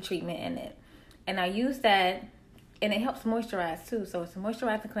acne treatment in it, and I use that, and it helps moisturize too. So it's a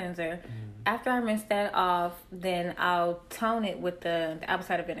moisturizer cleanser. After I rinse that off, then I'll tone it with the apple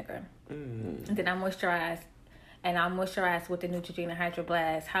cider vinegar. And then I moisturize. And I'll moisturize with the Neutrogena Hydro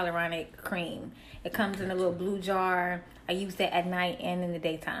Blast Hyaluronic Cream. It comes in a little blue jar. I use that at night and in the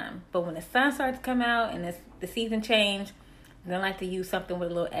daytime. But when the sun starts to come out and the season change, then I like to use something with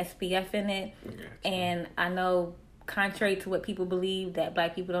a little SPF in it. Gotcha. And I know, contrary to what people believe, that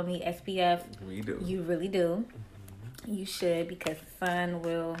black people don't need SPF. We do. You really do. You should, because the sun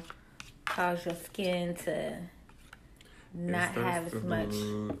will cause your skin to not have as much.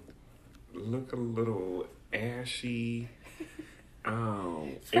 Look a little ashy,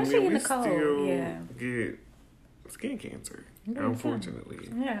 especially in the cold. Still get skin cancer, unfortunately.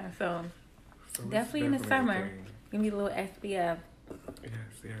 Yeah, so definitely in the summer, give me a little SPF.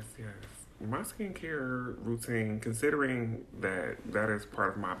 Yes. My skincare routine, considering that is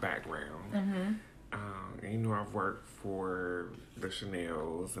part of my background, and I've worked for the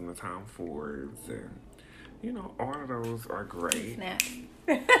Chanels and the Tom Fords, and all of those are great. Snap.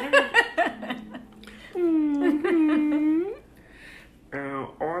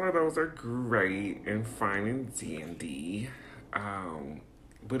 All of those are great and fine and dandy.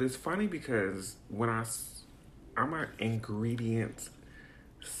 But it's funny because when I'm an ingredient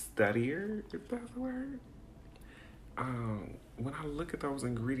studier, if that's the word. When I look at those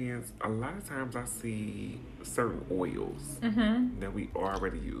ingredients, a lot of times I see certain oils that we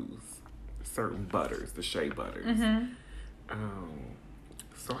already use, certain butters, the shea butters.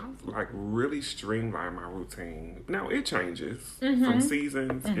 So I've really streamlined my routine. Now it changes from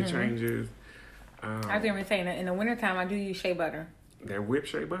seasons. It changes. I was even saying that in the wintertime, I do use shea butter. That whipped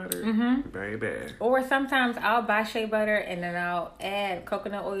shea butter? Baby. Or sometimes I'll buy shea butter and then I'll add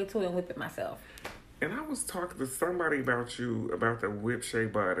coconut oil to it and whip it myself. And I was talking to somebody about the whipped shea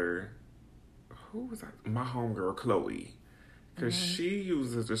butter. Who was that? My homegirl, Chloe. Because she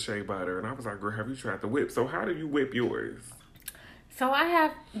uses the shea butter. And I was like, girl, have you tried the whip? So how do you whip yours? So I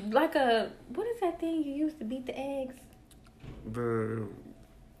have like what is that thing you use to beat the eggs? You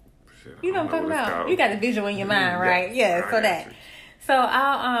know what I'm talking about? You got the visual in your mind, right? Yeah, so that. You. So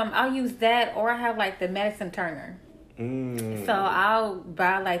I'll use that, or I have like the medicine turner. So I'll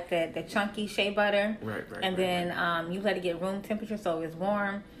buy like the chunky shea butter, right, and then you let it get room temperature so it's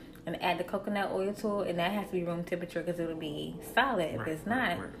warm, and add the coconut oil to it, and that has to be room temperature because it'll be solid if it's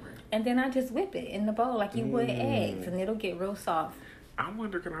not. Right. And then I just whip it in the bowl like you would eggs, and it'll get real soft. I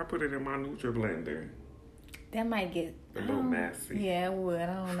wonder, can I put it in my Nutri blender? That might get a little nasty. Yeah, it would.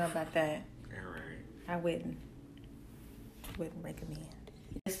 I don't know about that. All right. I wouldn't recommend.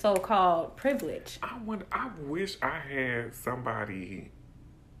 It's so-called privilege. I wish I had somebody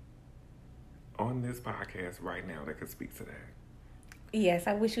on this podcast right now that could speak to that. Yes,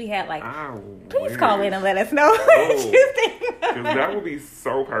 I wish we had please call in and let us know what you think. Because that would be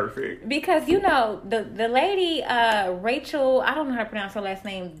so perfect. Because, the lady, Rachel, I don't know how to pronounce her last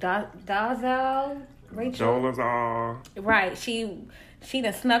name, Dolezal? Dolezal. Right. She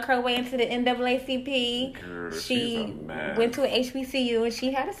done snuck her way into the NAACP. Girl, she went to an HBCU and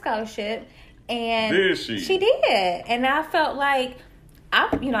she had a scholarship. And did she? She did. And I felt like, I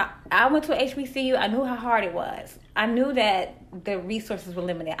went to an HBCU. I knew how hard it was. I knew that the resources were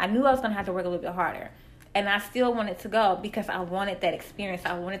limited. I knew I was going to have to work a little bit harder. And I still wanted to go because I wanted that experience.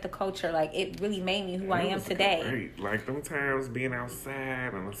 I wanted the culture. Like, it really made me who I am today. Great. Like, them times being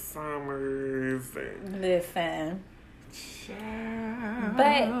outside in the summers. Listen.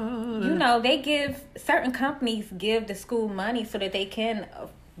 But, certain companies give the school money so that they can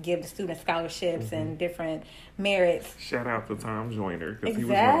give the students scholarships and different merits. Shout out to Tom Joyner. Exactly. He was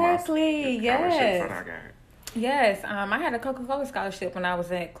one of my scholarships that I got. Yes, I had a Coca-Cola scholarship when I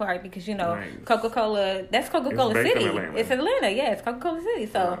was at Clark because, nice. Coca-Cola, that's Coca-Cola City. It's Atlanta, yeah, it's Coca-Cola City.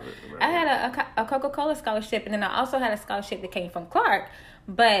 So I had a Coca-Cola scholarship, and then I also had a scholarship that came from Clark.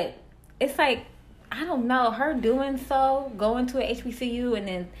 But it's like, I don't know, her doing so, going to a HBCU and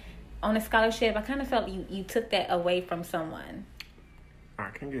then on a scholarship, I kind of felt you took that away from someone. I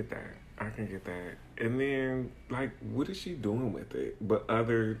can get that. And then, like, what is she doing with it? But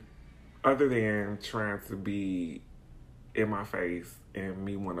other than trying to be in my face and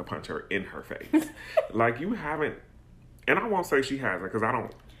me want to punch her in her face. Like, you haven't, and I won't say she hasn't because I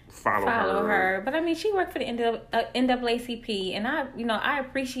don't follow her. But I mean, she worked for the NAACP, and I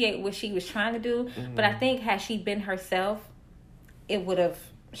appreciate what she was trying to do. But I think had she been herself, she would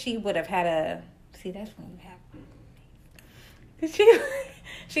have had a, see, that's when you have,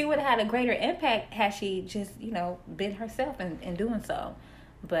 she would have had a greater impact had she just, been herself in doing so.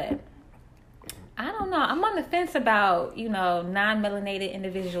 But I don't know. I'm on the fence about, non-melanated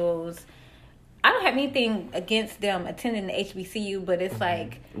individuals. I don't have anything against them attending the HBCU, but it's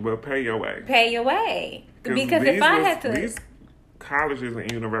like... Well, pay your way. Pay your way. Because if I had to... These colleges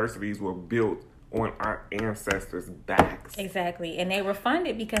and universities were built on our ancestors' backs. Exactly. And they were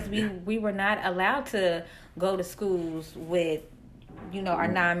funded because we were not allowed to go to schools with, our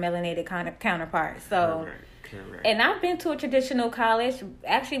non-melanated kind of counterparts. So... Correct. And I've been to a traditional college.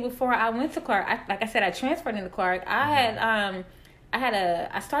 Actually, before I went to Clark, like I said, I transferred into Clark. I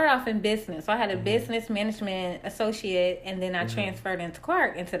started off in business. So I had a business management associate, and then I transferred into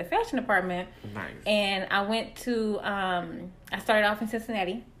Clark, into the fashion department. Nice. And I went to, I started off in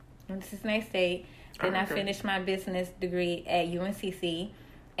Cincinnati, Cincinnati State. Then I finished my business degree at UNCC.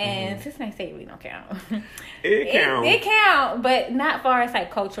 And Cincinnati State really don't count. It counts, but not far as like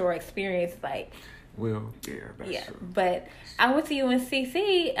cultural experience, like. Well, yeah, that's true. But I went to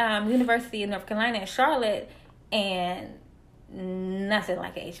UNCC, University of North Carolina in Charlotte, and nothing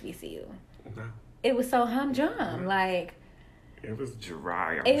like a HBCU. No. It was so humdrum. Like, it was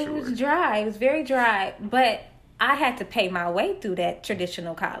dry, It was dry. It was very dry. But I had to pay my way through that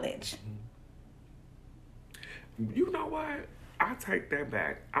traditional college. You know what? I take that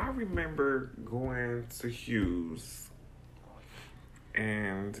back. I remember going to Hughes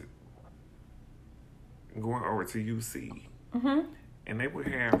and going over to UC, and they would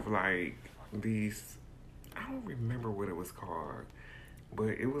have like these, I don't remember what it was called, but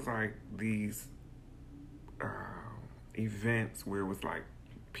it was like these events where it was like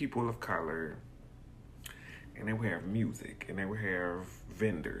people of color, and they would have music, and they would have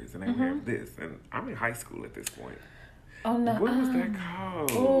vendors, and they would have this, and I'm in high school at this point. Oh no! What was that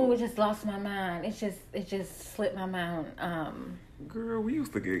called? Oh, it just lost my mind. It just slipped my mind. Girl, we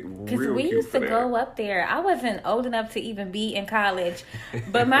used to get real Because we cute used to for go up there. I wasn't old enough to even be in college,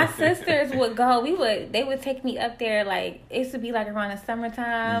 but my sisters would go. They would take me up there. Like it used to be like around the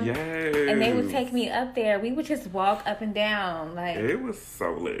summertime. Yes. And they would take me up there. We would just walk up and down. Like it was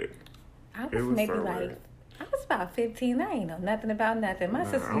so lit. I was maybe so like lit. I was about 15. I ain't know nothing about nothing. My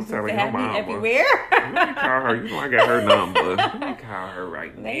sister used to have me everywhere. Let me call her. You know I got her number. Let me call her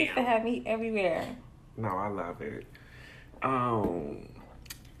right now. They used to have me everywhere. No, I love it.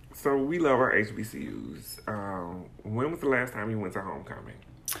 So we love our HBCUs. When was the last time you went to homecoming?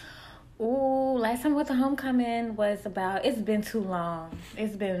 Ooh, last time I went to homecoming was it's been too long.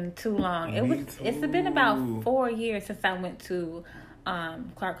 It's been too long. It's been about 4 years since I went to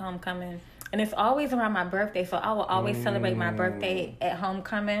Clark homecoming. And it's always around my birthday, so I will always celebrate my birthday at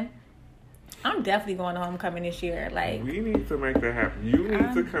homecoming. I'm definitely going to homecoming this year. Like we need to make that happen. You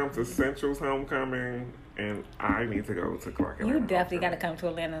need to come to Central's homecoming, and I need to go to Clark. You definitely got to come to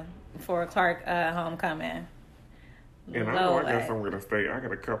Atlanta for Clark homecoming. And I know I got somewhere to stay. I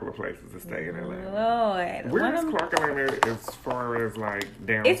got a couple of places to stay in Atlanta. Lord, where is Clark Atlanta as far as like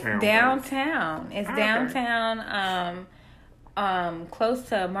downtown? It's downtown. It's downtown. Close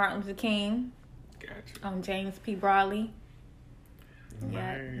to Martin Luther King. Gotcha. James P. Broadley. Nice.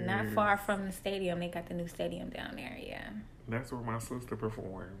 Yeah, not far from the stadium. They got the new stadium down there. Yeah. That's where my sister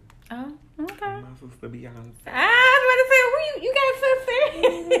performed. Oh, okay. My sister Beyonce. I was about to say, who you got a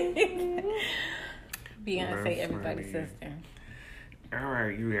sister? Beyonce, That's everybody's funny. sister. All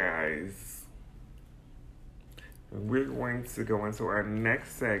right, you guys. We're going to go into our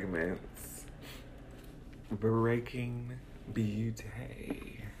next segment, Breaking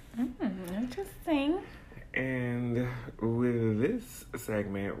Beauty. Interesting. And with this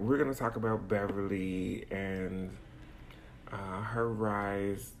segment, we're going to talk about Beverly and her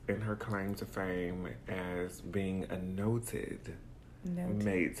rise and her claim to fame as being a noted.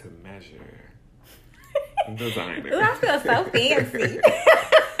 Made to measure designer. Ooh, I feel so fancy.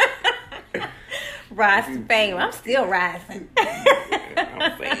 Rise to fame. I'm still rising.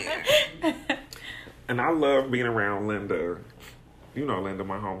 I'm saying. And I love being around Linda. You know Linda,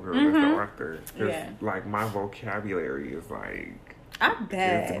 my homegirl, that's the author. Yeah. Like, my vocabulary is like... I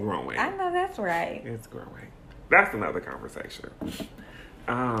bet. It's growing. I know that's right. It's growing. That's another conversation.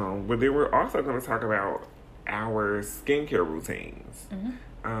 But then we're also going to talk about our skincare routines.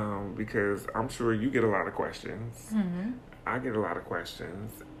 Because I'm sure you get a lot of questions. I get a lot of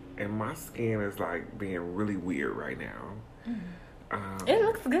questions. And my skin is like being really weird right now. It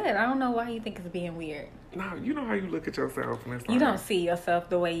looks good. I don't know why you think it's being weird. No, you know how you look at yourself and it's like... You don't see yourself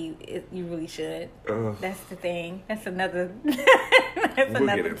the way you really should. That's the thing. That's another...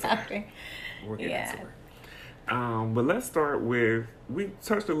 another topic. We'll get into it. But let's start with... We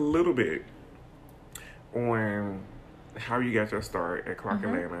touched a little bit on how you got your start at Clark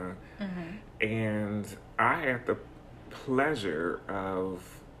Atlanta. And I had the pleasure of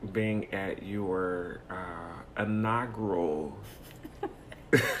being at your inaugural...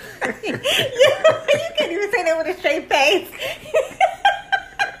 you can't even say that with a straight face.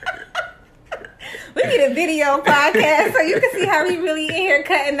 We need a video podcast so you can see how we really in here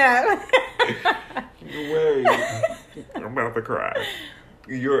cutting up. Wait, I'm about to cry.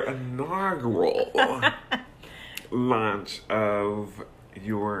 Your inaugural launch of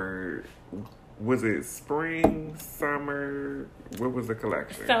your, was it spring, summer? What was the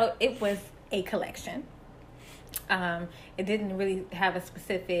collection? So it was a collection. It didn't really have a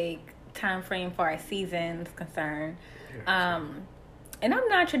specific time frame for our seasons concerned. And I'm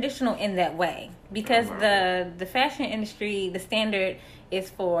not traditional in that way because the fashion industry, the standard is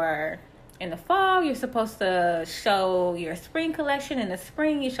for in the fall, you're supposed to show your spring collection. In the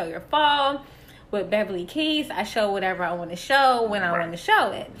spring, you show your fall. With Beverly Keys, I show whatever I want to show when I want to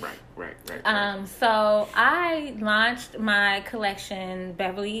show it. Right. So I launched my collection,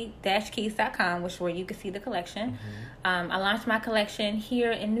 beverly-keys.com, which is where you can see the collection. I launched my collection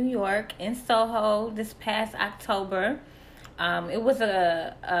here in New York, in Soho, this past October. It was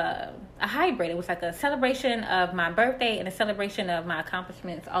a hybrid. It was like a celebration of my birthday and a celebration of my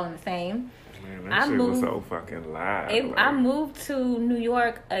accomplishments all in the same. Man, that shit was so fucking live. I moved to New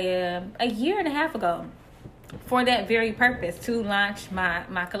York a year and a half ago for that very purpose, to launch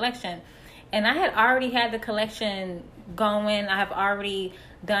my collection. And I had already had the collection going. I have already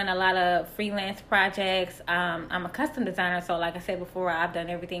done a lot of freelance projects. I'm a custom designer, so like I said before, I've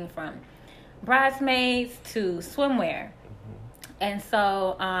done everything from bridesmaids to swimwear. And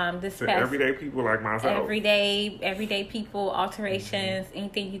so everyday people like myself. Everyday people, alterations,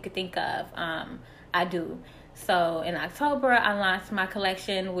 anything you could think of, I do. So in October, I launched my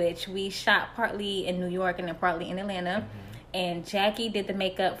collection, which we shot partly in New York and then partly in Atlanta. And Jackie did the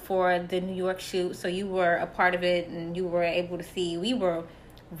makeup for the New York shoot. So you were a part of it, and you were able to see. We were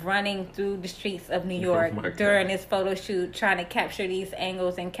running through the streets of New York during this photo shoot, trying to capture these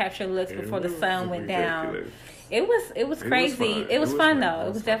angles and capture looks before the sun went down. It was crazy. It was fun though.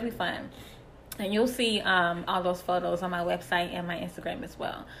 It was definitely fun. And you'll see all those photos on my website and my Instagram as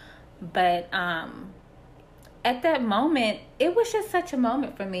well. But at that moment, it was just such a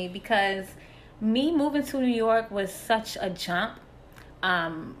moment for me because me moving to New York was such a jump.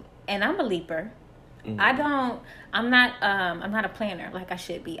 And I'm a leaper. I'm not a planner like I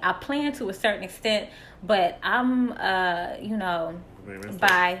should be. I plan to a certain extent, but I'm by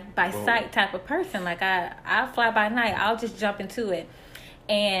sight type of person. Like I fly by night. I'll just jump into it.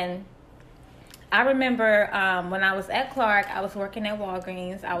 And I remember when I was at Clark, I was working at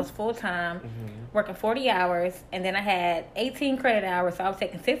Walgreens. I was full-time, working 40 hours, and then I had 18 credit hours, so I was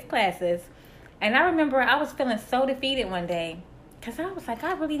taking 6 classes. And I remember I was feeling so defeated one day because I was like,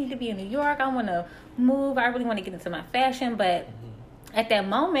 I really need to be in New York. I want to move. I really want to get into my fashion. But at that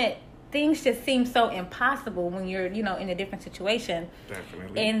moment, things just seem so impossible when you're, in a different situation.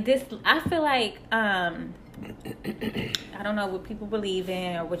 Definitely. And I feel like, I don't know what people believe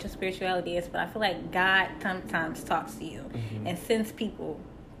in or what your spirituality is, but I feel like God sometimes talks to you and sends people,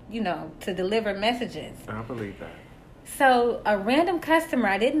 to deliver messages. I believe that. So a random customer,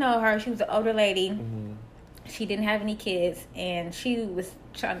 I didn't know her. She was an older lady. She didn't have any kids, and she was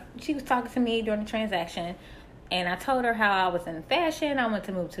talking to me during the transaction. And I told her how I was in fashion. I wanted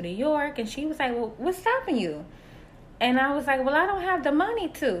to move to New York, and she was like, "Well, what's stopping you?" And I was like, "Well, I don't have the money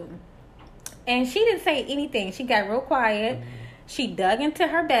to." And she didn't say anything. She got real quiet. She dug into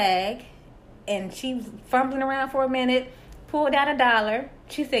her bag, and she was fumbling around for a minute. Pulled out $1.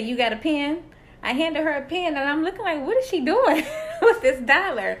 She said, "You got a pen?" I handed her a pen, and I'm looking like, what is she doing with this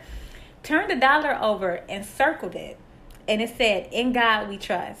 $1? Turned the $1 over and circled it. And it said, "In God we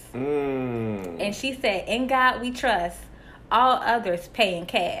trust." And she said, "In God we trust. All others pay in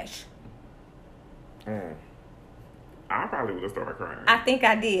cash." I probably would have started crying. I think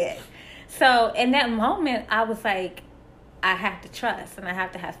I did. So in that moment, I was like, I have to trust and I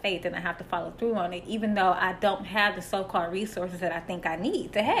have to have faith and I have to follow through on it, even though I don't have the so-called resources that I think I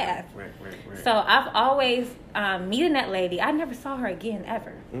need to have. Right. So I've always, meeting that lady, I never saw her again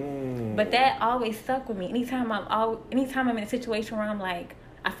ever. But that always stuck with me. Anytime I'm in a situation where I'm like,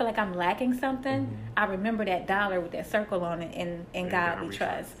 I feel like I'm lacking something, I remember that $1 with that circle on it, and in God we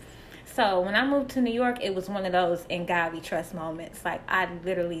trust. So when I moved to New York, it was one of those in God we trust moments. Like I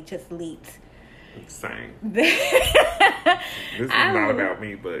literally just leaped. Same. This is not about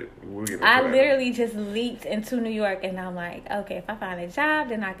me, but we'll get into that. Literally just leaped into New York, and I'm like, okay, if I find a job,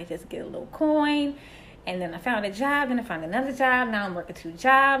 then I could just get a little coin. And then I found a job, then I found another job. Now I'm working 2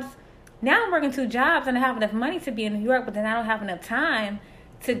 jobs. Now I'm working 2 jobs, and I have enough money to be in New York, but then I don't have enough time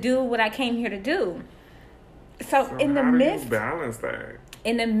to do what I came here to do. So in the midst, how do you balance that?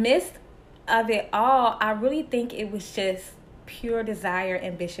 In the midst of it all, I really think it was just pure desire,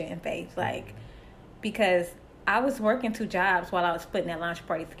 ambition, and faith. Like, because I was working 2 jobs while I was putting that launch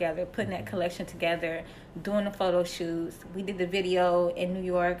party together, putting that collection together, doing the photo shoots. We did the video in New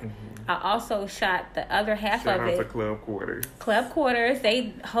York. I also shot the other half of it. Shout out to Club Quarters. Club Quarters.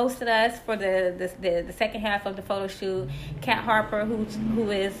 They hosted us for the second half of the photo shoot. Kat Harper, who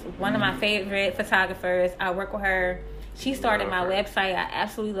is one of my favorite photographers. I work with her. She started my website. I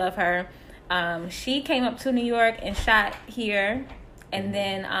absolutely love her. She came up to New York and shot here, and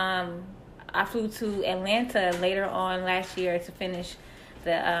then I flew to Atlanta later on last year to finish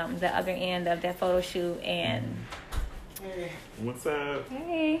the other end of that photo shoot. And hey, what's up?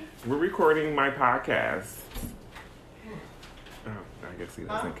 Hey, we're recording my podcast. Oh, I guess he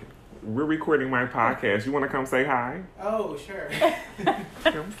doesn't. We're recording my podcast. You want to come say hi? Oh, sure.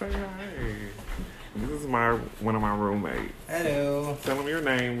 Come say hi. This is one of my roommates. Hello. Tell them your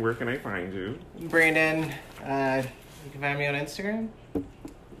name. Where can they find you? Brandon. You can find me on Instagram.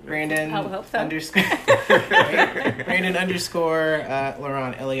 Brandon I would hope so. _ Brandon _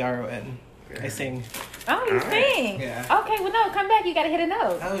 Leron, Leron. I sing. Oh, you sing? Yeah. Okay, well, no, come back. You got to hit a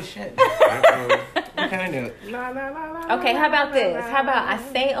note. Oh, shit. What kind of note? Okay, how about this? How about I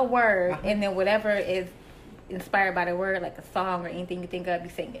say a word, and then whatever is inspired by the word, like a song or anything you think of, you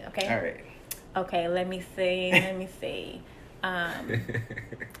sing it, okay? All right. Okay, let me see.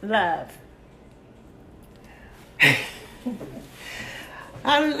 Love.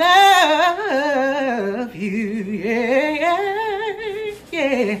 I love you,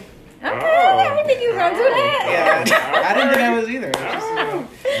 yeah. Okay, I didn't think you were gonna do that. Yeah, I didn't think I was either. It was just,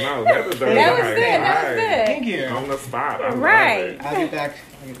 No, that was good. That was good. Thank you. On the spot. I Right. love I'll get back to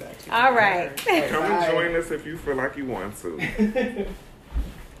you. All right. Come and Bye. join us if you feel like you want to.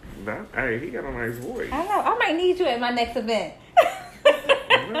 Hey, he got a nice voice. I know. I might need you at my next event.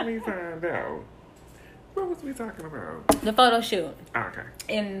 Let me find out. What was we talking about? The photo shoot. Okay.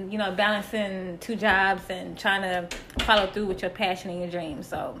 And, balancing 2 jobs and trying to follow through with your passion and your dreams.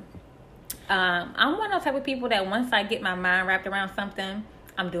 So, I'm one of those type of people that once I get my mind wrapped around something,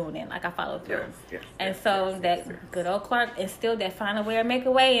 I'm doing it. Like, I follow through. Yes, and so that good old Clark instilled that find a way or make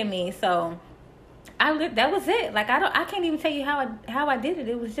a way in me. So, that was it. Like, I can't even tell you how I did it.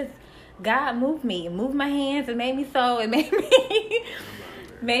 It was just God moved me. It moved my hands. It made me sew. It made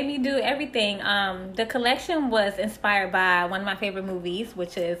me do everything. The collection was inspired by one of my favorite movies,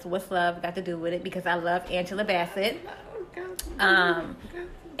 which is What's Love Got to Do With It, because I love Angela Bassett.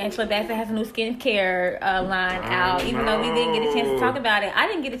 Angela Bassett has a new skincare line out. Even though we didn't get a chance to talk about it, I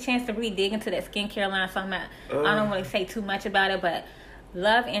didn't get a chance to really dig into that skincare line, so I don't want to say too much about it, but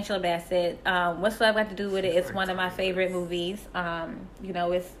love Angela Bassett. What's Love Got to Do With It? It's one of my favorite movies.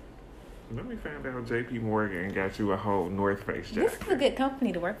 It's... Let me find out JP Morgan got you a whole North Face jacket. This is a good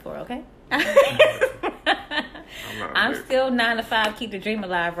company to work for, okay? I'm still 9 to 5, keep the dream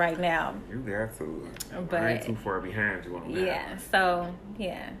alive right now. You got to. But I ain't too far behind you on that. Yeah, so,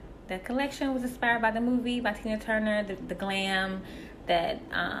 the collection was inspired by the movie by Tina Turner, the glam, that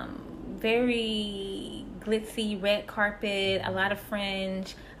very glitzy red carpet, a lot of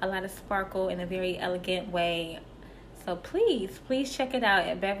fringe, a lot of sparkle in a very elegant way. So please check it out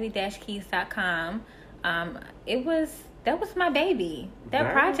at beverly-keys.com. That was my baby.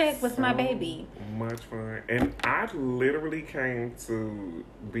 That project was my baby. Much fun. And I literally came to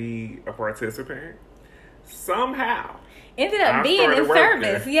be a participant. Somehow. Ended up being in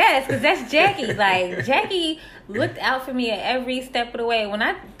service. Yes, because that's Jackie. Like, Jackie looked out for me at every step of the way. When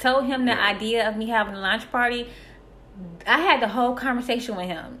I told him the idea of me having a launch party, I had the whole conversation with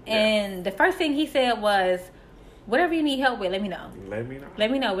him. And the first thing he said was, whatever you need help with, let me know. Let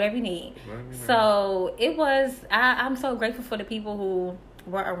me know whatever you need. So it was, I'm so grateful for the people who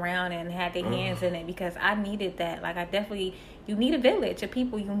were around and had their hands in it, because I needed that. Like, you need a village of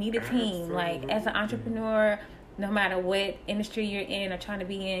people. You need a team. Absolutely. Like, as an entrepreneur, no matter what industry you're in or trying to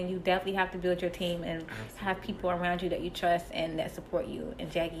be in, you definitely have to build your team and have people around you that you trust and that support you.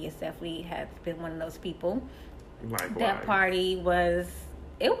 And Jackie has definitely been one of those people. Likewise. That party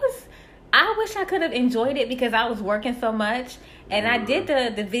I wish I could have enjoyed it because I was working so much. And I did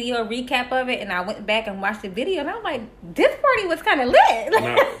the video recap of it, and I went back and watched the video, and I'm like, this party was kind of lit.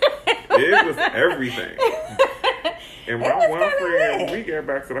 No, it was everything. And my one friend, we got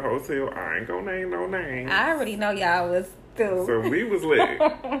back to the hotel. I ain't gonna name no names. I already know y'all was too. So we was lit.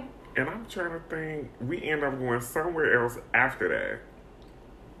 And I'm trying to think, we end up going somewhere else after that.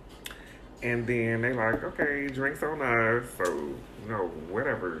 And then they like, okay, drinks on us. So,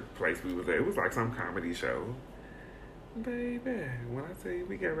 whatever place we was at. It was like some comedy show. Baby, when I tell you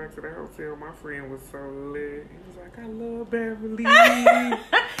we got back to the hotel, my friend was so lit. He was like, I love Beverly.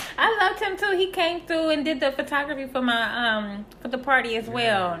 I loved him too. He came through and did the photography for my for the party as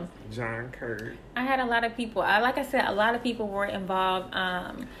well. John Kurt. I had a lot of people. Like I said, a lot of people were involved.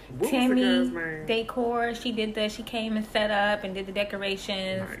 What Tammy was the girl's name? Decor. She came and set up and did the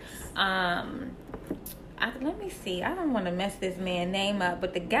decorations. Nice. Let me see. I don't want to mess this man's name up,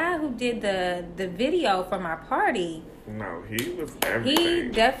 but the guy who did the video for my party. No, he was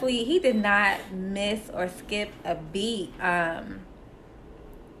everything. He did not miss or skip a beat.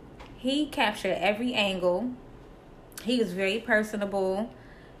 He captured every angle. He was very personable.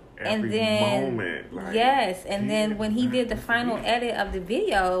 Every moment. Like, yes. And then when he did the final edit of the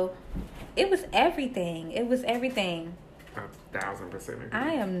video, it was everything. 1,000% agree.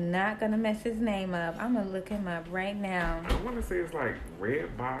 I am not going to mess his name up. I'm going to look him up right now. I want to say it's like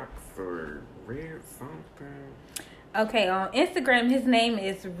Red Box or Red something. Okay, on Instagram, his name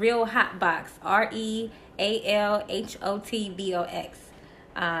is Real Hotbox. RealHotbox.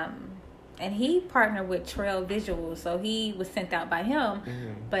 And he partnered with Trail Visuals, so he was sent out by him,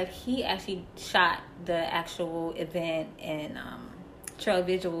 but he actually shot the actual event, and Trail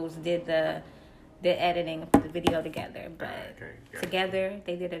Visuals did the editing for the video together. But together,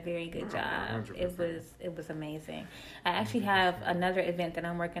 they did a very good job. 100%. It was amazing. I actually have another event that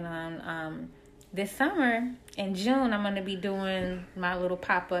I'm working on this summer. In June, I'm going to be doing my little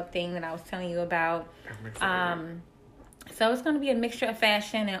pop-up thing that I was telling you about. So it's going to be a mixture of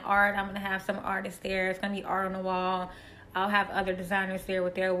fashion and art. I'm going to have some artists there. It's going to be art on the wall. I'll have other designers there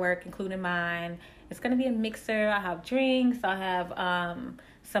with their work, including mine. It's going to be a mixer. I'll have drinks. I'll have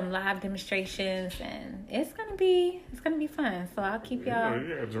some live demonstrations, and it's gonna be fun. So I'll keep y'all.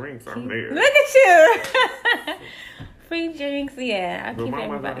 You got drinks on there. Look at you. Free drinks, yeah. I'll But keep my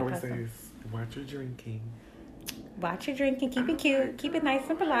mother everybody always posted. says, "Watch your drinking. Watch your drinking. Keep it cute. Keep it nice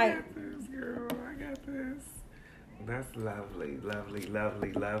and polite." I got this, girl. I got this. That's lovely, lovely,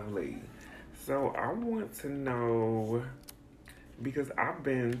 lovely, lovely. So I want to know, because I've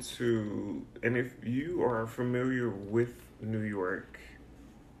been to, and if you are familiar with New York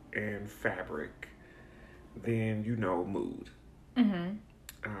and fabric, then you know Mood,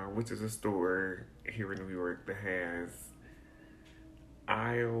 which is a store here in New York that has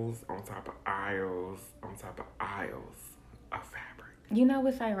aisles on top of aisles on top of aisles of fabric. You know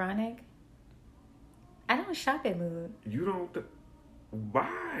what's ironic? I don't shop at Mood. You don't.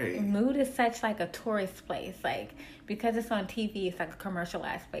 Why? Mood is such like a tourist place, like because it's on TV, it's like a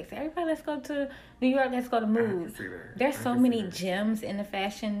commercialized place. Everybody, let's go to New York. Let's go to Mood. There's so many gems in the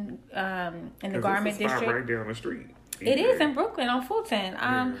fashion, in the garment district. Right down the street. It is in Brooklyn on Fulton.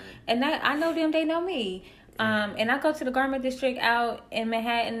 And I know them. They know me. And I go to the garment district out in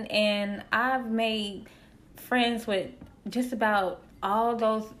Manhattan, and I've made friends with just about all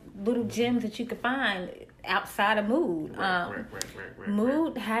those little gems that you could find outside of Mood.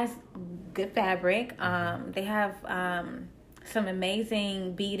 Mood has good fabric. They have some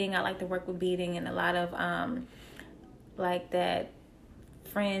amazing beading. I like to work with beading and a lot of like that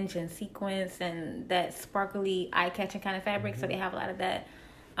fringe and sequence and that sparkly eye-catching kind of fabric. So they have a lot of that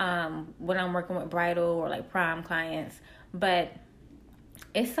when I'm working with bridal or like prom clients. But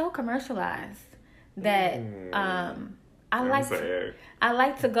it's so commercialized that I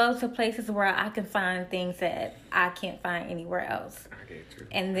like to go to places where I can find things that I can't find anywhere else. I get you.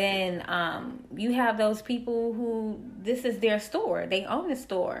 And then you have those people who this is their store. They own the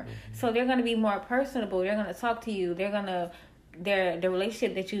store. So they're going to be more personable. They're going to talk to you. They're going to the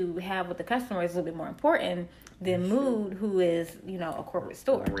relationship that you have with the customer is a little bit more important than Mood, who is, a corporate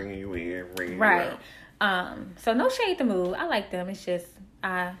store. Bringing you in, bringing right. you out. So no shade to Mood. I like them. It's just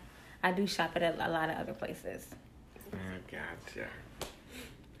I do shop at a lot of other places. I gotcha.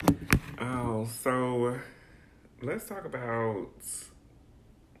 Oh, so let's talk about.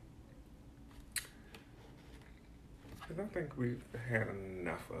 I don't think we've had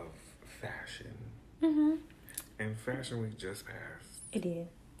enough of fashion. And Fashion Week just passed. It did.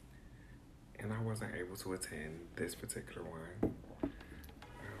 And I wasn't able to attend this particular one,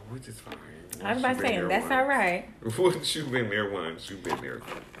 which is fine. I was about to say, that's all right. Once you've been there once, you've been there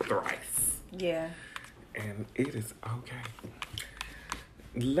thrice. Yeah. And it is okay.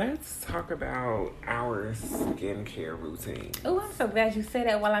 Let's talk about our skincare routine. Oh, I'm so glad you said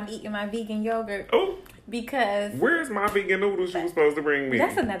that while I'm eating my vegan yogurt. Oh. Because where's my vegan noodles you were supposed to bring me?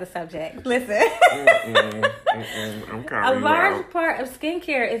 That's another subject. Listen. I'm calling a large part of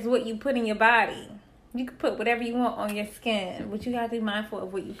skincare is what you put in your body. You can put whatever you want on your skin, but you have to be mindful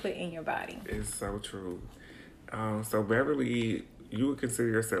of what you put in your body. It's so true. So Beverly, you would consider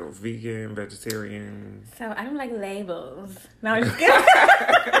yourself vegan, vegetarian? So I don't like labels. No, I'm just kidding.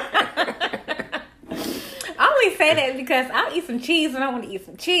 I only say that because I'll eat some cheese when I want to eat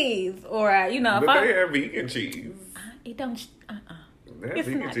some cheese, or But they have vegan cheese. It don't. That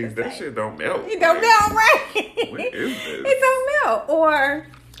vegan cheese, that shit don't melt. It don't melt, right? What is this? It don't melt. Or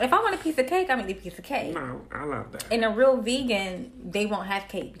if I want a piece of cake, I'm gonna eat a piece of cake. No, I love that. And a real vegan, they won't have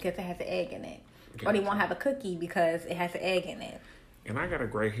cake because it has an egg in it, or they won't have a cookie because it has an egg in it. And I got a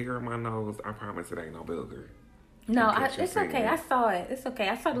gray hair in my nose. I promise it ain't no booger. No, it's okay. I saw it. It's okay.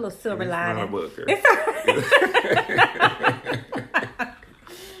 I saw the little silver lining. Not a booger.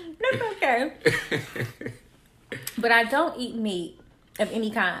 It's okay. But I don't eat meat of any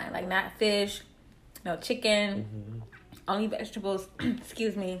kind, like not fish, no chicken, only vegetables.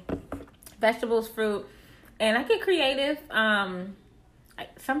 Excuse me, vegetables, fruit, and I get creative.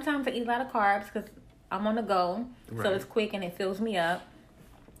 Sometimes I eat a lot of carbs because I'm on the go, so it's quick and it fills me up.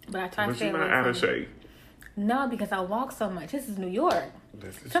 But I try to stay away from it. But you're not out of shape. No, because I walk so much. This is New York.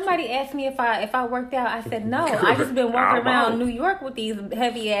 Somebody asked me if I worked out. I said no. I just been walking around New York with these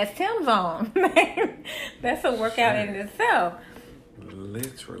heavy ass Timbs on. That's a workout in itself.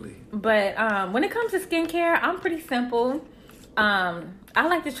 Literally. But when it comes to skincare, I'm pretty simple. I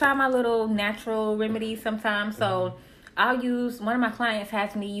like to try my little natural remedies sometimes. So I'll use, one of my clients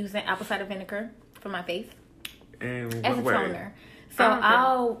has me using apple cider vinegar for my face and as a toner.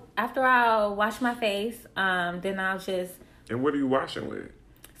 So after I'll wash my face, then I'll just. And what are you washing with?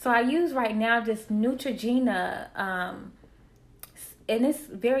 So I use right now just Neutrogena, and it's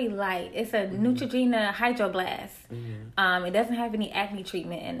very light. It's a Neutrogena Hydro Blast. It doesn't have any acne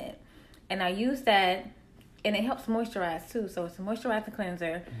treatment in it, and I use that and it helps moisturize too. So it's a moisturizing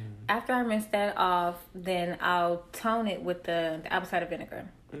cleanser. After I rinse that off, then I'll tone it with the apple cider vinegar.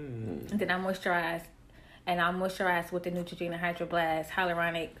 And then I moisturize. And I'll moisturize with the Neutrogena Hydro Blast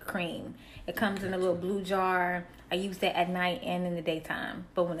Hyaluronic Cream. It comes in a little blue jar. I use that at night and in the daytime.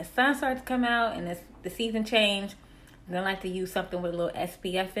 But when the sun starts to come out and the season change, then I like to use something with a little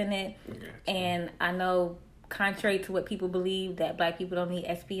SPF in it. Gotcha. And I know, contrary to what people believe, that black people don't need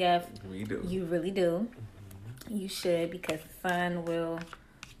SPF. We do. You really do. You should, because the sun will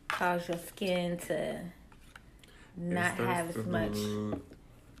cause your skin to not have as much.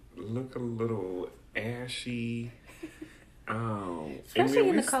 Look a little ashy. Especially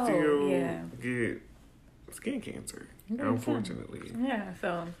in the cold. Still yeah. Get skin cancer, unfortunately. Yeah,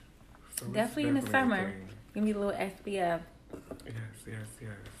 so definitely in the summer, you need a little SPF. Yes.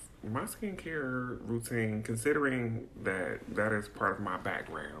 My skincare routine, considering that is part of my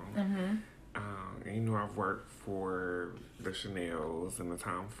background, and you know, I've worked for the Chanels and the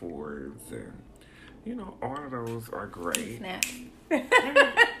Tom Fords, and you know, all of those are great. Snap.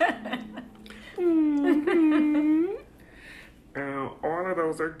 All of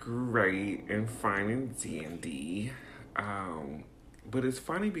those are great and fine and dandy. But it's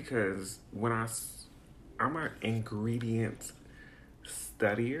funny because when I'm an ingredient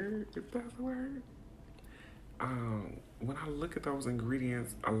studier, if that's the word. When I look at those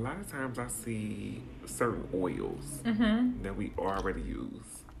ingredients, a lot of times I see certain oils that we already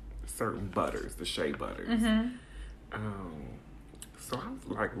use, certain butters, the shea butters. So I've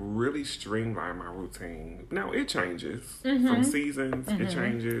like really streamlined my routine. Now it changes from seasons. It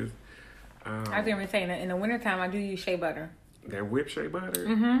changes. I was going to say, in the wintertime, I do use shea butter. That whipped shea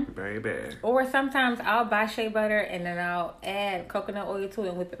butter, baby. Or sometimes I'll buy shea butter and then I'll add coconut oil to it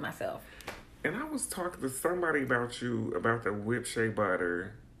and whip it myself. And I was talking to somebody about the whipped shea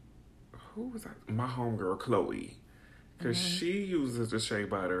butter. Who was that? My homegirl, Chloe. Because she uses the shea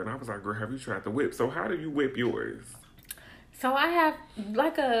butter. And I was like, girl, have you tried the whip? So how do you whip yours? So I have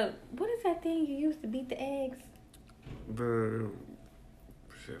like what is that thing you use to beat the eggs? You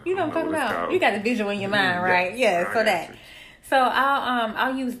know what I'm talking about? You got the visual in your mind, right? Yeah, so that. So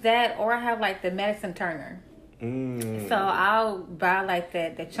I'll use that, or I have like the medicine turner. So I'll buy like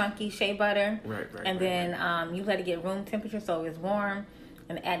the chunky shea butter, and then you let it get room temperature so it's warm,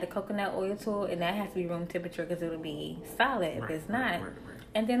 and add the coconut oil to it, and that has to be room temperature because it'll be solid if it's not.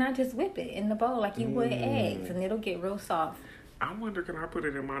 And then I just whip it in the bowl like you would eggs, and it'll get real soft. I wonder, can I put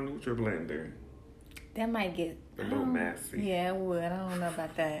it in my Nutri blender? That might get a little messy. Yeah, it would. I don't know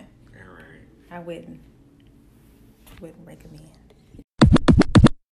about that. All right. I wouldn't recommend.